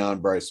drives it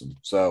beyond Bryson.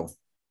 So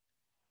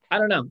I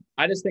don't know.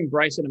 I just think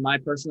Bryson, in my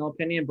personal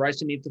opinion,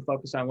 Bryson needs to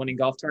focus on winning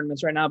golf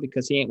tournaments right now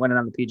because he ain't winning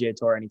on the PGA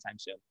Tour anytime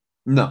soon.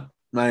 No,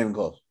 not even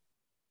close.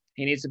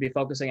 He needs to be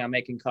focusing on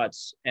making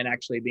cuts and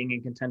actually being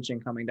in contention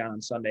coming down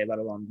on Sunday, let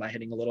alone by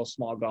hitting a little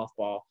small golf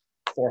ball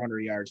 400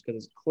 yards,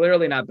 because it's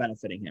clearly not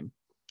benefiting him.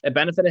 It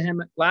benefited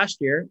him last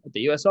year at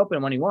the U.S.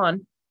 Open when he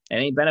won,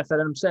 and he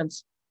benefited him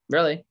since,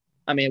 really.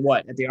 I mean,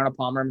 what? At the Arnold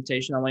Palmer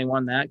Invitational when he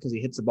won that because he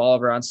hits the ball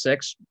over on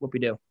 6,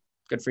 whoop-de-doo.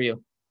 Good for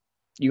you.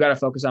 You got to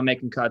focus on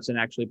making cuts and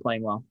actually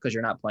playing well because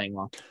you're not playing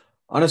well.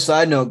 On a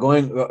side note,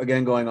 going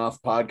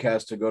off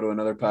podcast to go to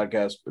another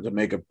podcast to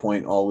make a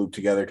point all loop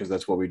together because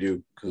that's what we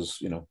do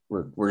because,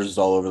 we're just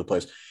all over the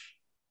place.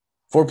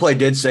 Foreplay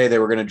did say they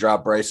were going to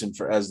drop Bryson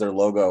as their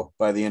logo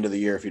by the end of the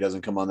year if he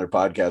doesn't come on their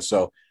podcast.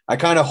 So I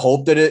kind of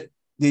hope that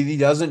he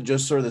doesn't,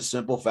 just sort of the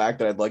simple fact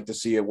that I'd like to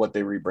see what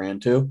they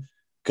rebrand to,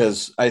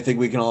 because I think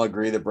we can all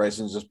agree that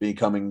Bryson's just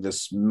becoming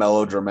this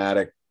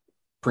melodramatic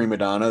prima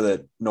donna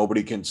that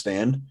nobody can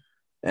stand.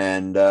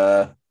 And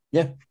there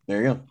you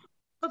go.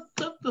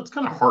 That's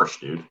kind of harsh,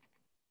 dude.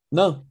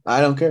 No, I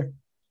don't care.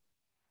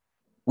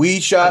 We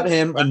shot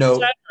him a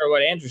note. Or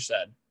what Andrew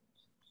said.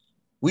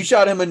 We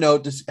shot him a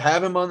note to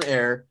have him on the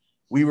air.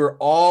 We were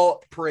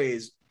all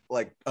praised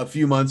like a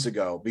few months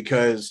ago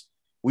because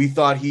we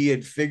thought he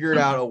had figured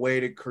out a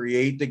way to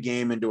create the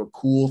game into a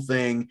cool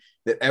thing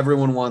that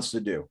everyone wants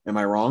to do. Am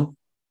I wrong?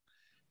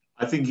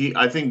 I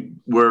think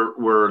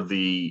where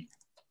the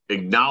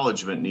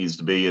acknowledgement needs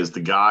to be is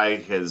the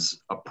guy is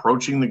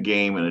approaching the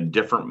game in a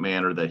different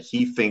manner that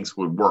he thinks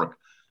would work.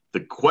 The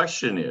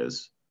question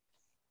is,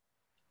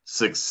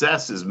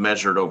 success is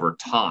measured over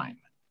time.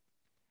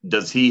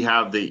 Does he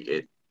have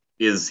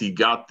is he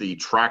got the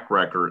track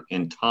record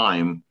in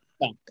time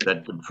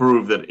that to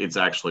prove that it's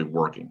actually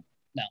working?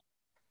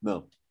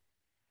 No.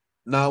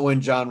 Not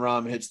when John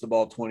Rahm hits the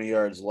ball 20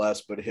 yards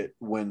less, but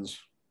wins.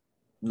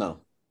 No.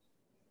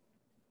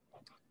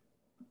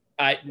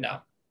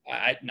 No.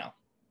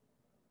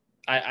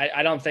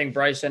 I don't think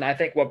Bryson. I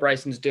think what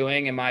Bryson's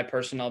doing, in my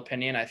personal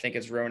opinion, I think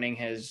it's ruining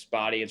his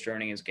body. It's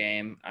ruining his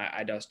game.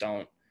 I just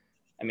don't.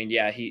 I mean,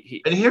 yeah,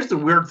 he. And here's the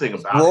weird thing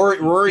about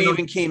Rory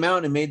even came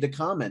out and made the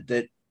comment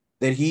that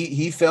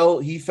he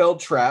fell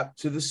trapped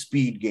to the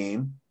speed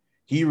game.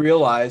 He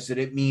realized that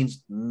it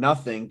means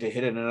nothing to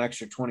hit it an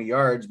extra 20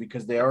 yards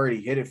because they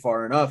already hit it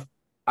far enough.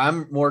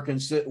 I'm more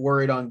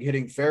worried on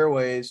hitting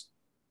fairways,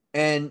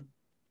 and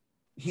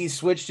he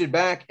switched it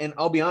back. And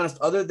I'll be honest,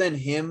 other than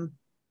him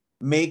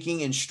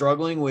making and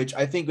struggling, which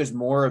I think was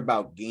more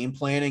about game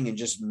planning and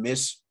just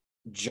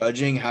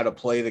misjudging how to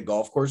play the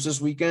golf course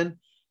this weekend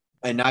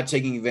and not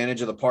taking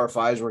advantage of the par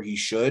fives where he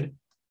should,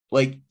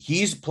 like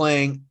he's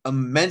playing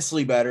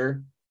immensely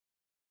better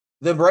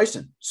than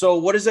Bryson. So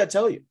what does that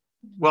tell you?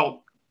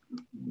 Well,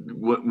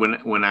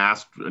 when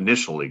asked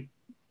initially,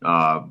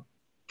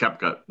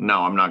 Koepka,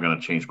 no, I'm not going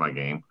to change my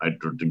game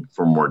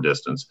for more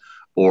distance,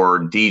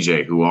 or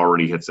DJ, who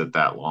already hits it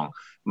that long.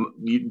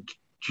 To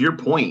your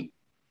point,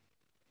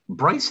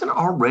 Bryson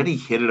already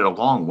hit it a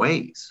long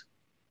ways.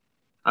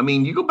 I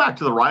mean, you go back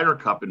to the Ryder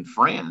Cup in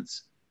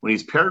France, when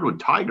he's paired with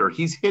Tiger,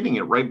 he's hitting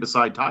it right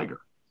beside Tiger.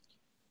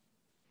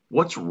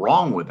 What's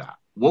wrong with that?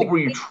 What were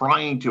you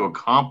trying to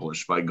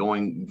accomplish by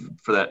going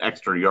for that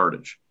extra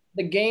yardage?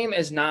 The game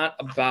is not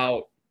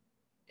about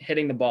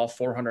hitting the ball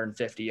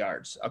 450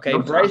 yards. Okay. No,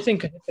 Bryson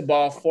could hit the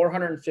ball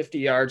 450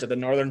 yards at the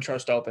Northern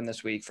Trust Open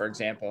this week, for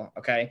example.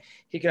 Okay.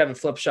 He could have a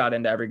flip shot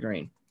into every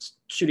green,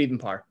 shoot even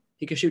par.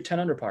 He could shoot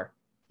 10 under par.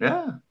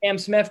 Yeah. Cam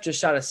Smith just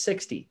shot a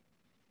 60.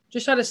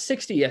 Just shot a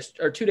 60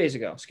 or 2 days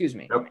ago. Excuse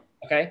me. Yep.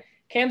 Okay.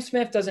 Cam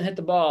Smith doesn't hit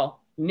the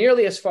ball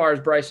nearly as far as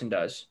Bryson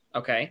does.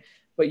 Okay.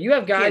 But you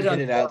have guys on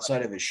it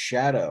outside of his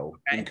shadow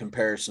in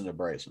comparison to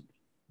Bryson.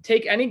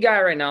 Take any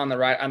guy right now on the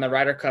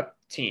Ryder Cup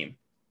team.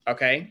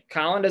 Okay.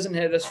 Colin doesn't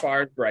hit it as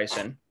far as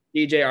Bryson.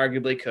 DJ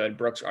arguably could.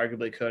 Brooks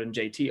arguably could. And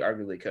JT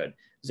arguably could.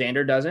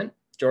 Xander doesn't.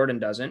 Jordan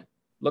doesn't.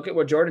 Look at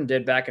what Jordan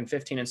did back in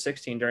 15 and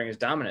 16 during his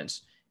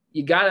dominance.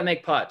 You got to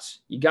make putts.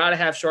 You got to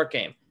have short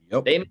game.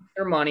 Yep. They make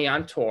their money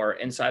on tour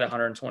inside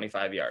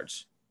 125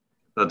 yards.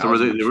 That's where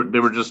they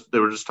were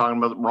just talking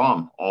about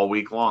Rahm all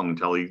week long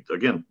until he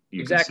again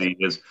you can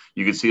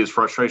see his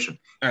frustration.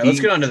 All right, let's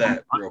get onto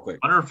that real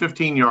quick.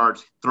 115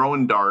 yards,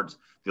 throwing darts.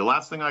 The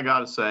last thing I got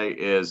to say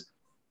is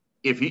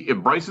if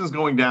Bryson's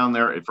going down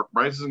there, if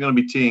Bryson's going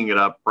to be teeing it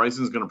up,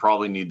 Bryson's going to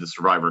probably need the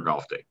Survivor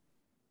Golf Tee.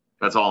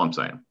 That's all I'm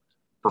saying.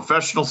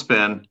 Professional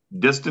spin,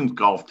 distant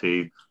golf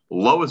tee,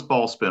 lowest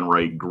ball spin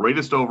rate,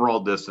 greatest overall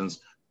distance,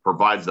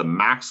 provides the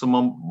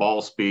maximum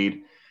ball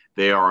speed.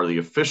 They are the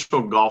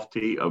official golf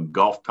tee of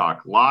Golf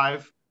Talk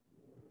Live.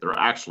 They're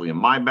actually in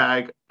my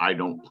bag. I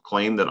don't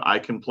claim that I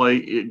can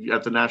play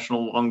at the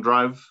National Long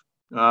Drive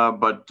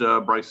but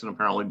Bryson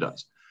apparently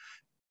does.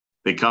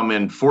 They come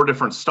in 4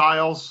 different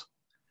styles.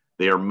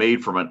 They are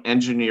made from an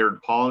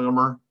engineered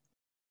polymer.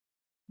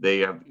 They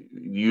have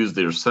used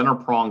their center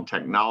prong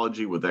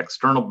technology with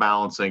external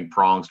balancing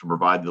prongs to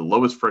provide the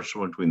lowest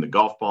friction between the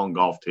golf ball and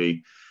golf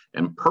tee.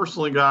 And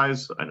personally,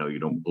 guys, I know you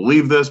don't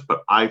believe this,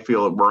 but I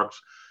feel it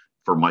works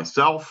for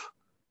myself.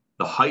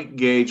 The height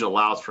gauge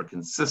allows for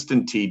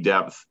consistent tee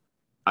depth.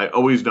 I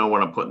always know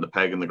when I'm putting the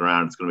peg in the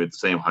ground, it's going to be at the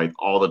same height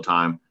all the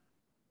time.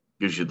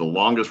 Gives you the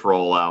longest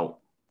rollout.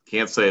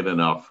 Can't say it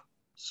enough.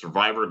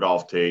 Survivor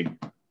golf tee.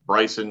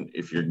 Bryson,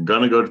 if you're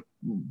going to go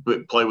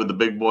play with the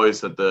big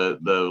boys at the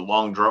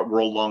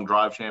World Long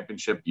Drive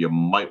Championship, you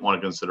might want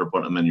to consider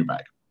putting them in your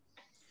bag.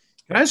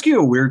 Can I ask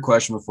you a weird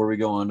question before we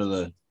go on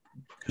to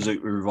because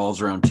it revolves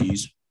around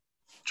tees?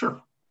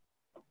 Sure.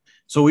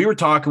 So we were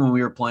talking when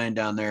we were playing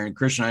down there, and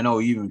Christian, I know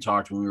you even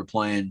talked when we were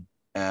playing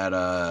at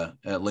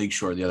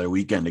Lakeshore the other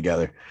weekend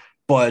together.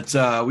 But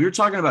we were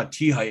talking about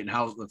tee height and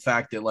how the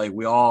fact that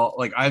we all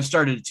I've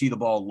started to tee the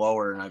ball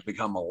lower and I've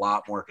become a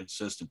lot more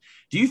consistent.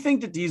 Do you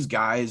think that these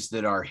guys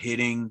that are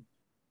hitting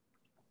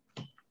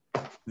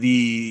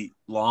the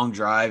long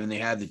drive and they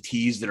have the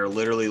tees that are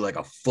literally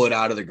a foot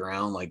out of the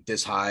ground,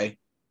 this high,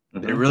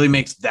 that it really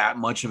makes that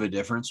much of a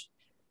difference?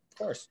 Of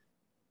course.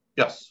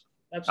 Yes.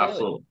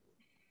 Absolutely.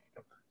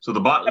 So the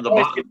bottle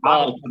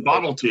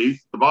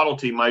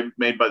tee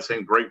made by the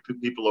same great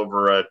people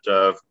over at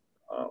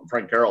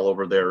Frank Carroll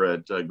over there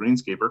at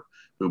Greenskeeper,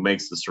 who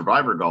makes the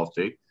Survivor golf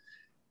tee.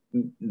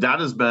 That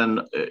has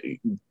been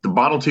the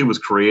bottle tee was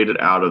created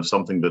out of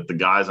something that the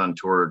guys on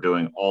tour are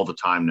doing all the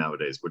time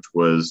nowadays, which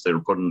was they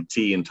were putting a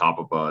tee in top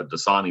of a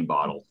Dasani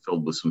bottle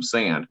filled with some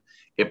sand.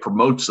 It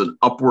promotes an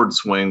upward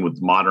swing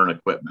with modern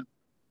equipment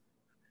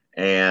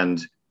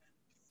and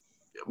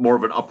more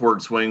of an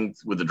upward swing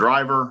with the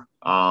driver.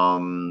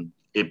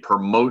 It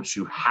promotes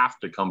you have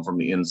to come from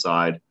the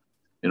inside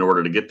in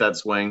order to get that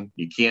swing.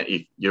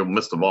 You'll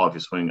miss the ball if you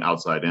swing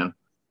outside in.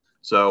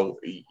 So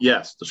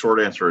yes, the short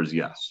answer is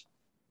yes.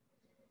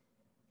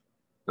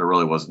 There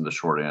really wasn't the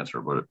short answer,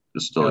 but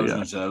it's still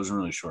yes. That was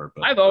really short.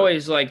 But I've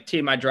always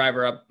teed my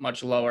driver up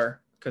much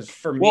lower because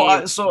for me, I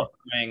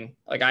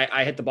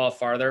hit the ball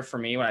farther for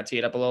me when I tee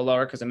it up a little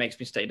lower because it makes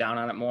me stay down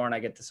on it more and I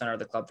get the center of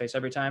the club face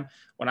every time.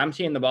 When I'm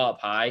teeing the ball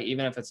up high,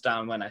 even if it's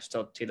downwind, I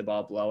still tee the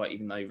ball below it,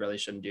 even though you really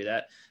shouldn't do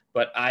that.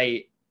 But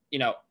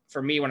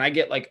for me, when I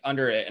get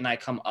under it and I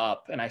come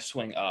up and I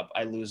swing up,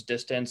 I lose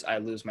distance. I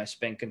lose my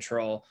spin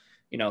control,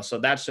 so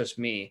that's just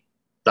me.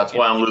 That's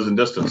why I'm losing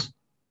distance.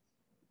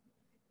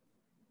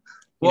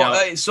 Well,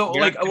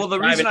 the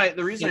reason I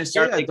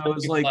say that though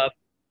is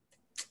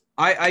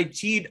I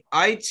teed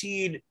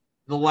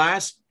the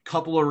last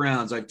couple of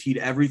rounds. I've teed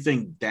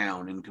everything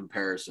down in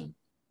comparison,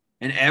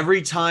 and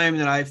every time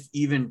that I've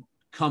even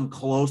come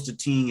close to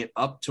teeing it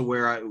up to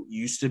where I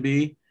used to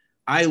be,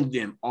 I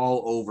am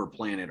all over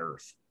planet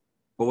Earth.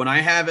 But when I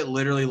have it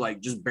literally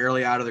just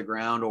barely out of the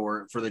ground,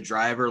 or for the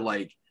driver,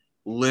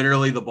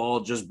 literally the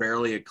ball just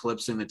barely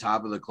eclipsing the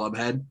top of the club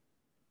head,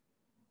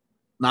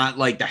 not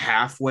the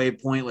halfway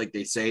point, like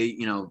they say,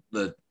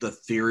 the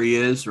theory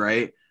is,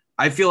 right?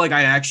 I feel like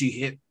I actually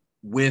hit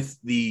with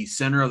the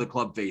center of the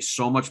club face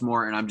so much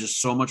more, and I'm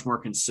just so much more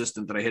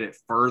consistent that I hit it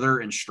further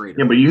and straighter.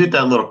 Yeah, but you hit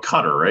that little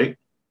cutter, right?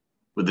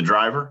 With the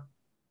driver.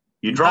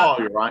 You draw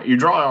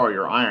all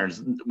your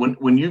irons.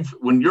 When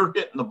you're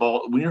hitting the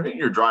ball, when you're hitting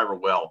your driver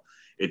well,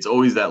 it's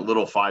always that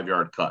little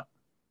 5-yard cut,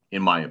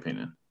 in my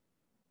opinion.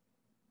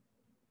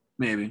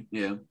 Maybe,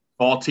 yeah.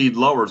 Ball teed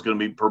lower is going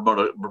to be promote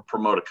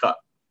a cut.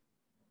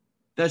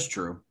 That's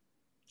true.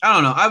 I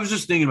don't know. I was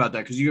just thinking about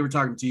that because you were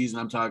talking tees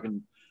and I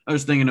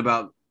was thinking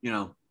about,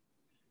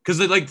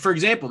 because for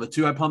example, the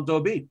 2 I pumped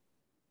OB, I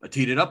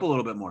teed it up a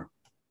little bit more.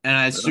 And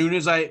as soon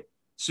as I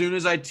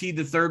teed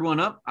the third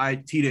one up, I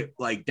teed it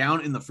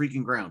down in the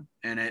freaking ground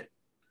and at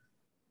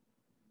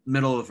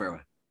middle of the fairway.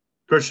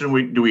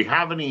 Christian, do we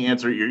have any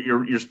answer?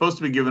 You're supposed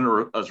to be giving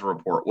us a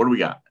report. What do we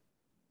got?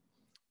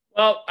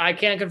 Well, I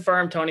can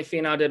confirm Tony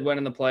Finau did win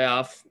in the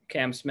playoff.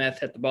 Cam Smith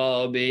hit the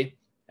ball OB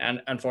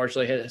and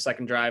unfortunately hit his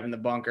second drive in the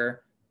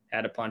bunker.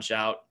 Had to punch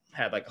out.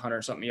 Had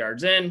 100-something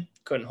yards in.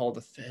 Couldn't hold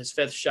his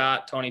 5th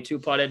shot. Tony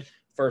 2-putted.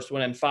 First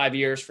win in 5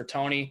 years for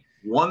Tony.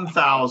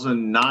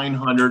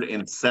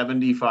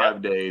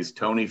 1,975 days,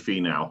 Tony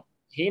Finau.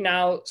 He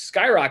now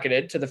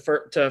skyrocketed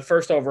to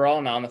first overall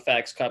now in the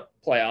FedEx Cup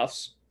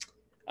playoffs.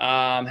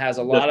 Has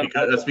a lot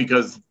that's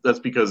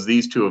because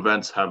these 2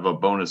 events have a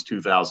bonus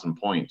 2,000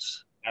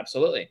 points.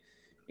 Absolutely.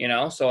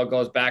 So it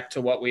goes back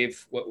to what we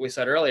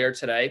said earlier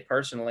today,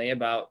 personally,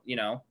 about,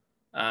 the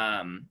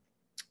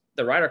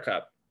Ryder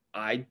Cup.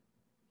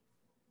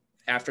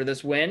 After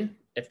this win,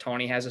 if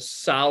Tony has a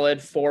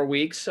solid 4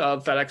 weeks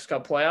of FedEx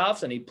Cup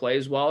playoffs and he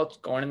plays well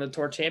going into the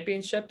Tour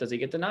Championship, does he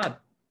get the nod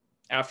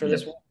after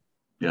this win?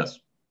 Yes.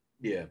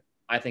 Yeah.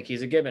 I think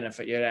he's a given if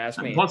you had asked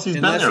me. Plus he's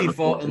been there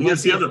before.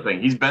 Here's the other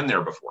thing. He's been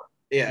there before.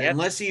 Yeah, yep.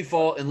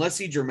 Unless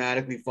he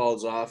dramatically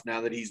falls off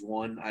now that he's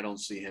won, I don't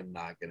see him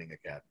not getting a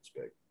captain's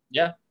pick.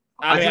 Yeah.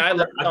 I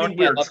think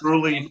we are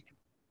truly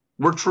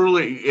we're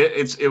truly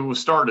it was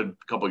started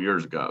a couple of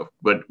years ago,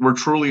 but we're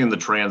truly in the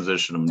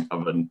transition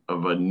of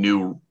a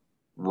new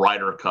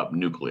Ryder Cup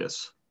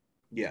nucleus.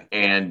 Yeah.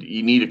 And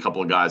you need a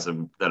couple of guys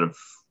that have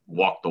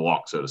walked the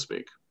walk, so to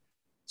speak.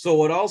 So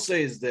what I'll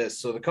say is this.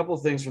 So the couple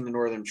of things from the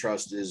Northern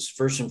Trust is,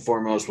 first and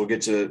foremost, we'll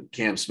get to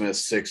Cam Smith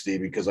 60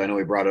 because I know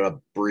we brought it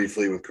up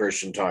briefly with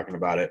Christian talking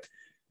about it.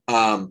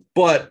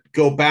 But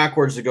go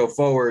backwards to go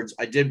forwards.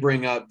 I did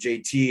bring up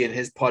JT, and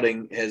his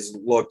putting has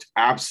looked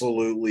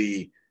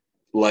absolutely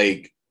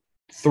like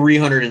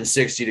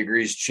 360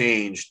 degrees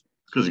changed.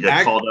 Because he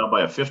got called out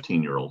by a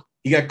 15-year-old.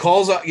 He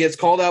gets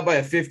called out by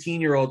a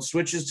 15-year-old,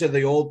 switches to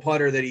the old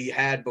putter that he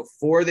had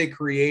before they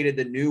created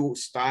the new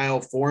style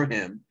for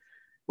him,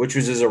 which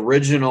was his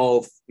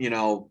original,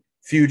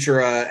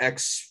 Futura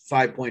X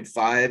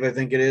 5.5, I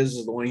think it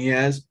is the one he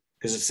has,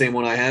 because it's the same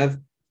one I have.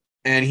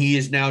 And he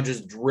is now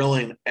just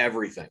drilling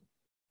everything.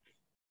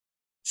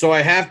 So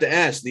I have to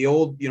ask the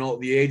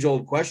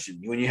age-old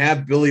question. When you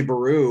have Billy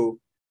Baru,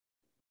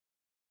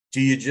 do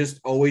you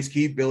just always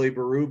keep Billy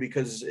Baru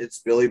because it's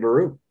Billy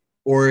Baru?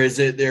 Or is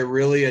there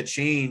really a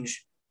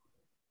change?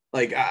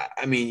 Like,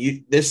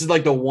 this is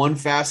like the one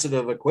facet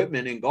of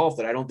equipment in golf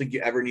that I don't think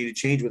you ever need to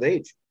change with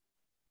age.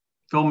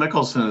 Phil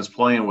Mickelson is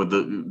playing with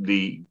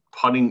the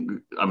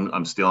putting.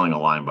 I'm stealing a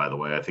line, by the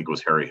way. I think it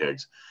was Harry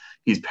Higgs.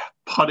 He's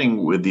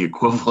putting with the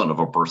equivalent of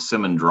a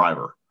Persimmon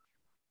driver.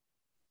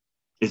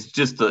 It's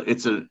just I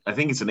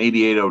think it's an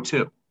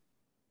 8802. It's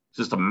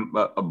just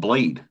a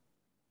blade.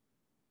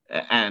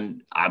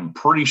 And I'm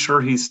pretty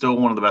sure he's still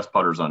one of the best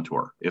putters on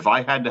tour. If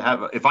I had to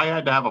have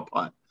a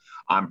putt,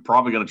 I'm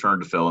probably going to turn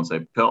to Phil and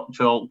say,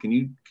 Phil, can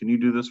you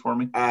do this for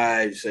me?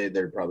 I say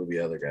there'd probably be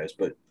other guys,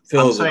 but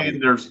Phil's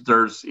saying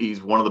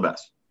he's one of the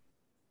best.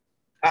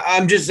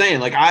 I'm just saying,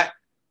 like,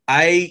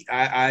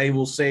 I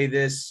will say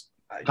this.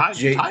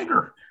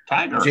 Tiger.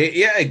 Tiger. Which,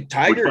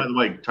 by the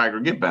way, Tiger,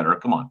 get better.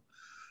 Come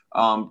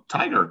on.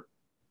 Tiger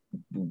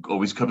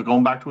always kept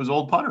going back to his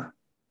old putter.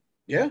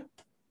 Yeah.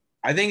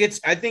 I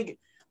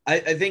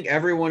think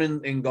everyone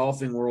in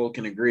golfing world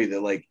can agree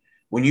that, like,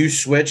 when you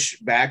switch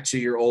back to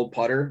your old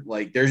putter,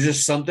 like, there's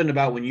just something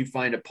about when you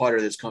find a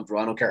putter that's comfortable.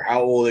 I don't care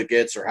how old it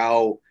gets or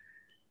how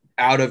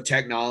out of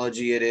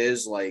technology it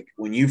is. Like,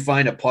 when you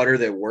find a putter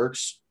that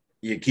works,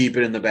 you keep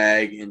it in the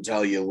bag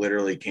until you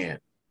literally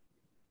can't.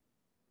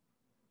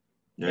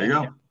 There you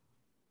go.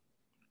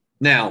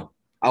 Now,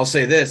 I'll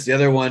say this. The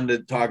other one to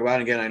talk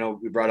about, again, I know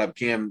we brought up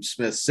Cam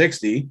Smith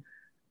 60,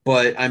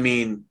 but, I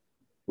mean,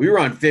 we were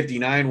on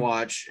 59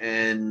 watch,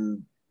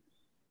 and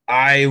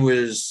I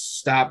was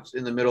stopped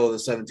in the middle of the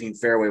 17th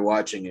fairway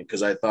watching it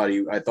because I thought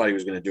he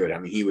was going to do it. I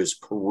mean, he was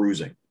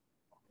cruising.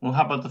 Well,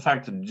 how about the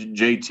fact that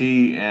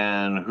JT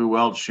and who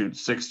else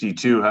shoots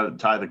 62 had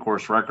tie the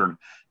course record,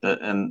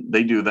 and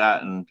they do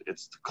that, and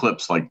it's the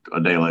clips like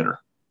a day later.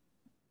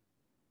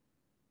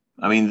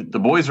 I mean, the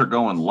boys are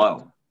going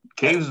low.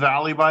 Caves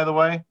Valley, by the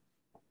way,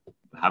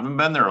 haven't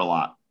been there a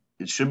lot.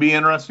 It should be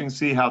interesting to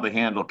see how they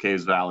handle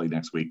Caves Valley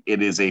next week.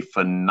 It is a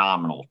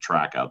phenomenal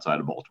track outside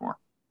of Baltimore.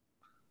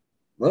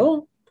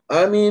 Well,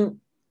 I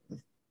mean,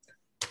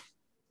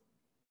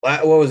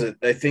 what was it?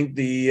 I think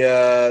the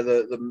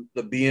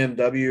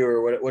BMW,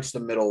 or what's the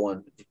middle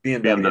one?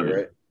 BMW.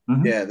 Right?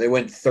 Mm-hmm. Yeah, they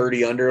went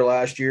 30 under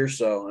last year.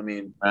 So, I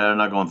mean, they're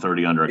not going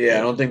 30 under. Yeah,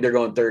 I don't think they're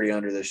going 30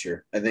 under this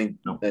year. I think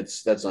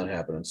that's not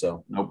happening.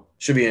 So,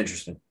 should be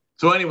interesting.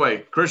 So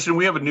anyway, Christian,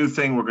 we have a new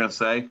thing we're going to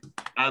say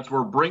as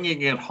we're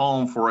bringing it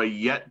home for a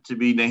yet to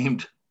be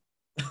named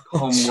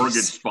home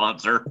mortgage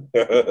sponsor.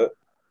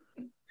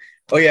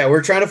 Oh yeah,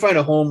 we're trying to find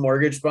a home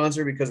mortgage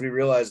sponsor because we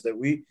realized that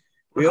we're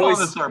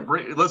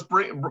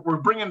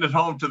bringing it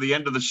home to the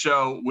end of the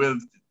show with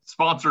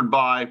sponsored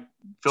by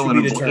fill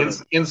in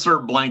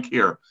insert blank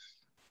here.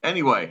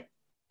 Anyway,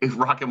 if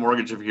Rocket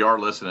Mortgage, if you are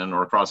listening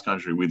or across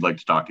country, we'd like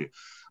to talk to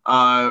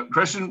you.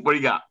 Christian, what do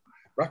you got?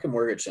 Rocket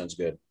Mortgage sounds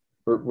good.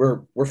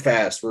 We're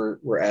fast.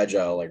 We're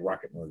agile like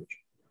Rocket Mortgage.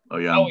 Oh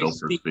yeah, I'm built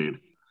for speed.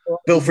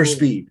 Built for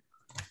speed.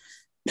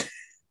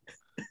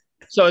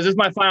 So is this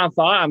my final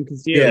thought? I'm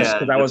confused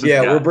because I was.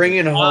 Yeah, we're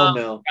bringing it home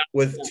now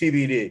with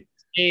TBD.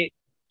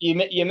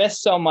 You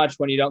miss so much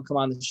when you don't come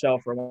on the show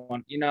for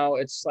one.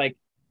 It's like,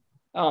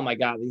 oh my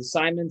God, the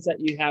assignments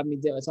that you have me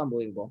do, it's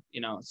unbelievable.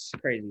 It's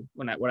crazy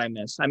what I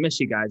miss. I miss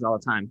you guys all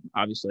the time,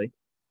 obviously.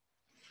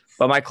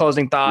 But my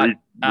closing thought.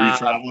 Were you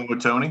traveling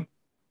with Tony?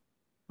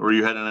 Or were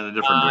you heading in a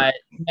different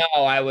direction?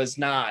 No, I was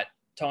not.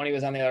 Tony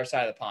was on the other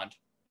side of the pond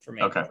for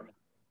me. Okay.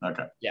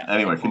 Yeah.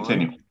 Anyway,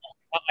 continue.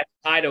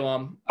 Hi to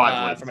him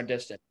from a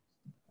distance.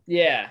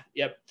 Yeah.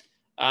 Yep.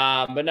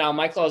 But no,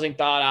 my closing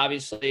thought,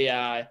 obviously,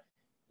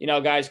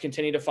 guys,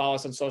 continue to follow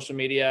us on social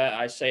media.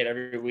 I say it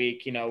every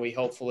week. We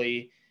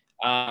hopefully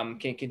can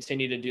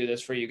continue to do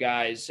this for you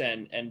guys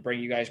and bring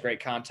you guys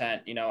great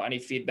content. Any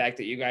feedback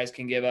that you guys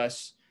can give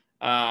us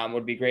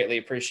would be greatly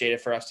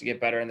appreciated for us to get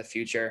better in the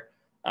future.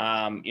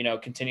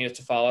 Continue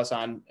to follow us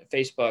on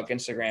Facebook,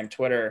 Instagram,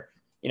 Twitter,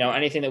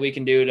 anything that we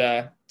can do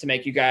to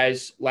make you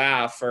guys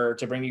laugh or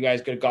to bring you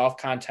guys good golf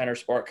content or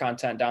sport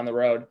content down the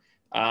road.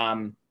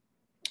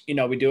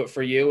 We do it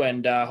for you,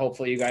 and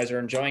hopefully you guys are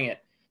enjoying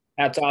it.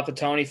 hats off to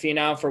Tony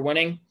Finau for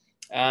winning.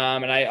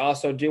 And I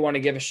also do want to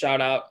give a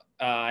shout out.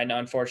 I know,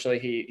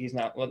 unfortunately, he's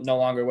no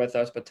longer with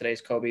us, but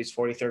today's Kobe's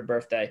 43rd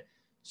birthday.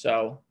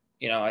 So,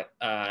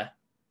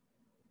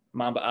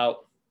 Mamba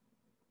out.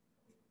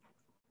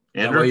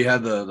 Andrew, you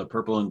had the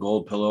purple and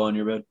gold pillow on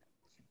your bed?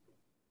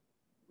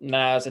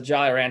 No, it's a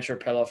Jolly Rancher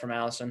pillow from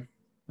Allison.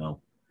 No.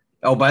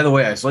 Oh, by the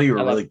way, I saw you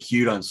were really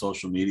cute on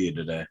social media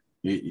today.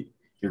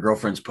 Your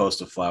girlfriend's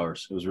post of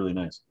flowers. It was really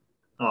nice.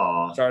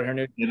 Oh, started her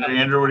new.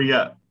 Andrew, what do you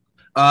got?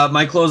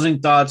 My closing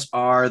thoughts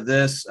are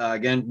this.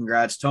 Again,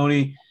 congrats,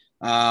 Tony.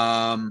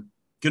 Going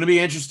to be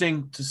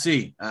interesting to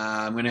see.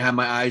 I'm going to have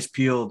my eyes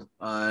peeled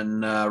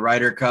on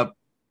Ryder Cup,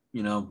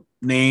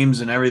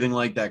 names and everything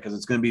like that, because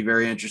it's going to be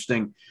very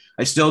interesting.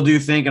 I still do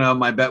think, and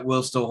my bet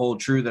will still hold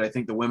true, that I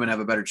think the women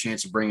have a better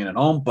chance of bringing it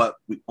home, but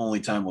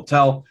only time will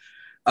tell.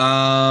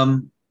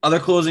 Other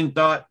closing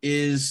thought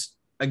is,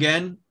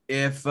 again,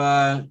 if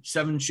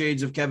 7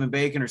 shades of Kevin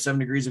Bacon or 7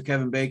 degrees of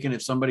Kevin Bacon,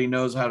 if somebody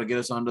knows how to get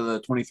us onto the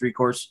 23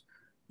 course,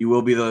 you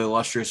will be the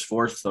illustrious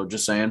fourth. So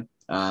just saying.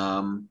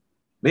 But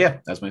yeah,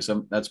 that's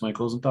my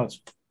closing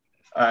thoughts.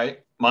 All right.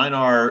 Mine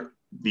are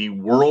the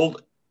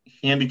World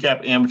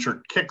Handicap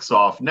Amateur kicks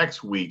off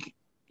next week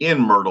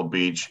in Myrtle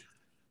Beach,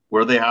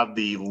 where they have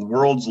the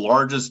world's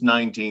largest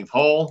 19th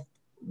hole.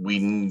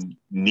 We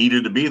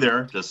needed to be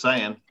there, just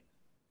saying.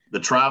 The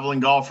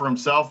traveling golfer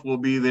himself will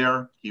be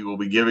there. He will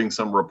be giving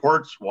some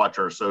reports. Watch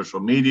our social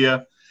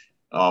media.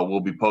 We'll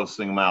be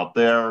posting them out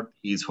there.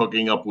 He's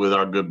hooking up with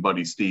our good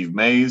buddy Steve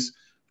Mays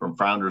from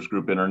Founders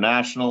Group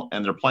International,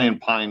 and they're playing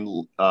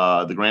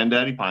the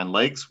Granddaddy Pine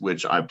Lakes,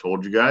 which I've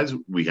told you guys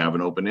we have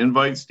an open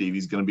invite.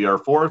 Stevie's going to be our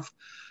fourth.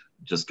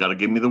 Just got to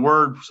give me the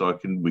word so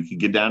we can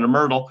get down to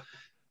Myrtle.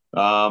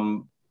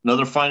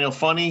 Another final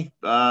funny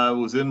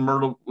was in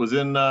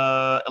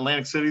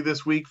Atlantic City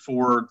this week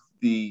for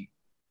the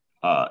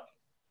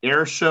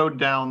air show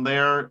down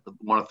there. I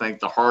want to thank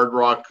the Hard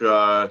Rock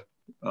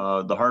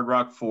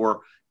for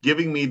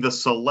giving me the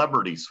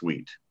celebrity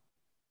suite.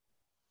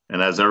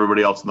 And as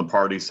everybody else in the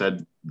party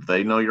said,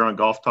 they know you're on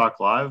Golf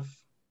Talk Live,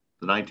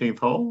 the 19th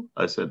hole.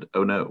 I said,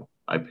 oh no,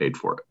 I paid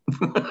for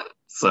it.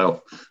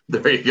 So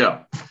there you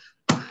go.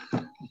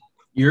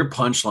 Your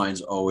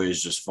punchlines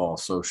always just fall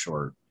so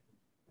short.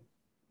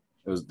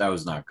 That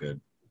was not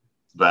good.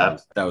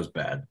 Bad. That was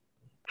bad.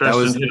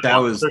 Christian, That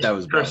was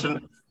Christian,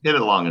 bad. hit it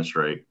long and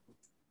straight.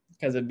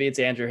 Because it beats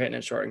Andrew hitting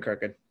it short and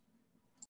crooked.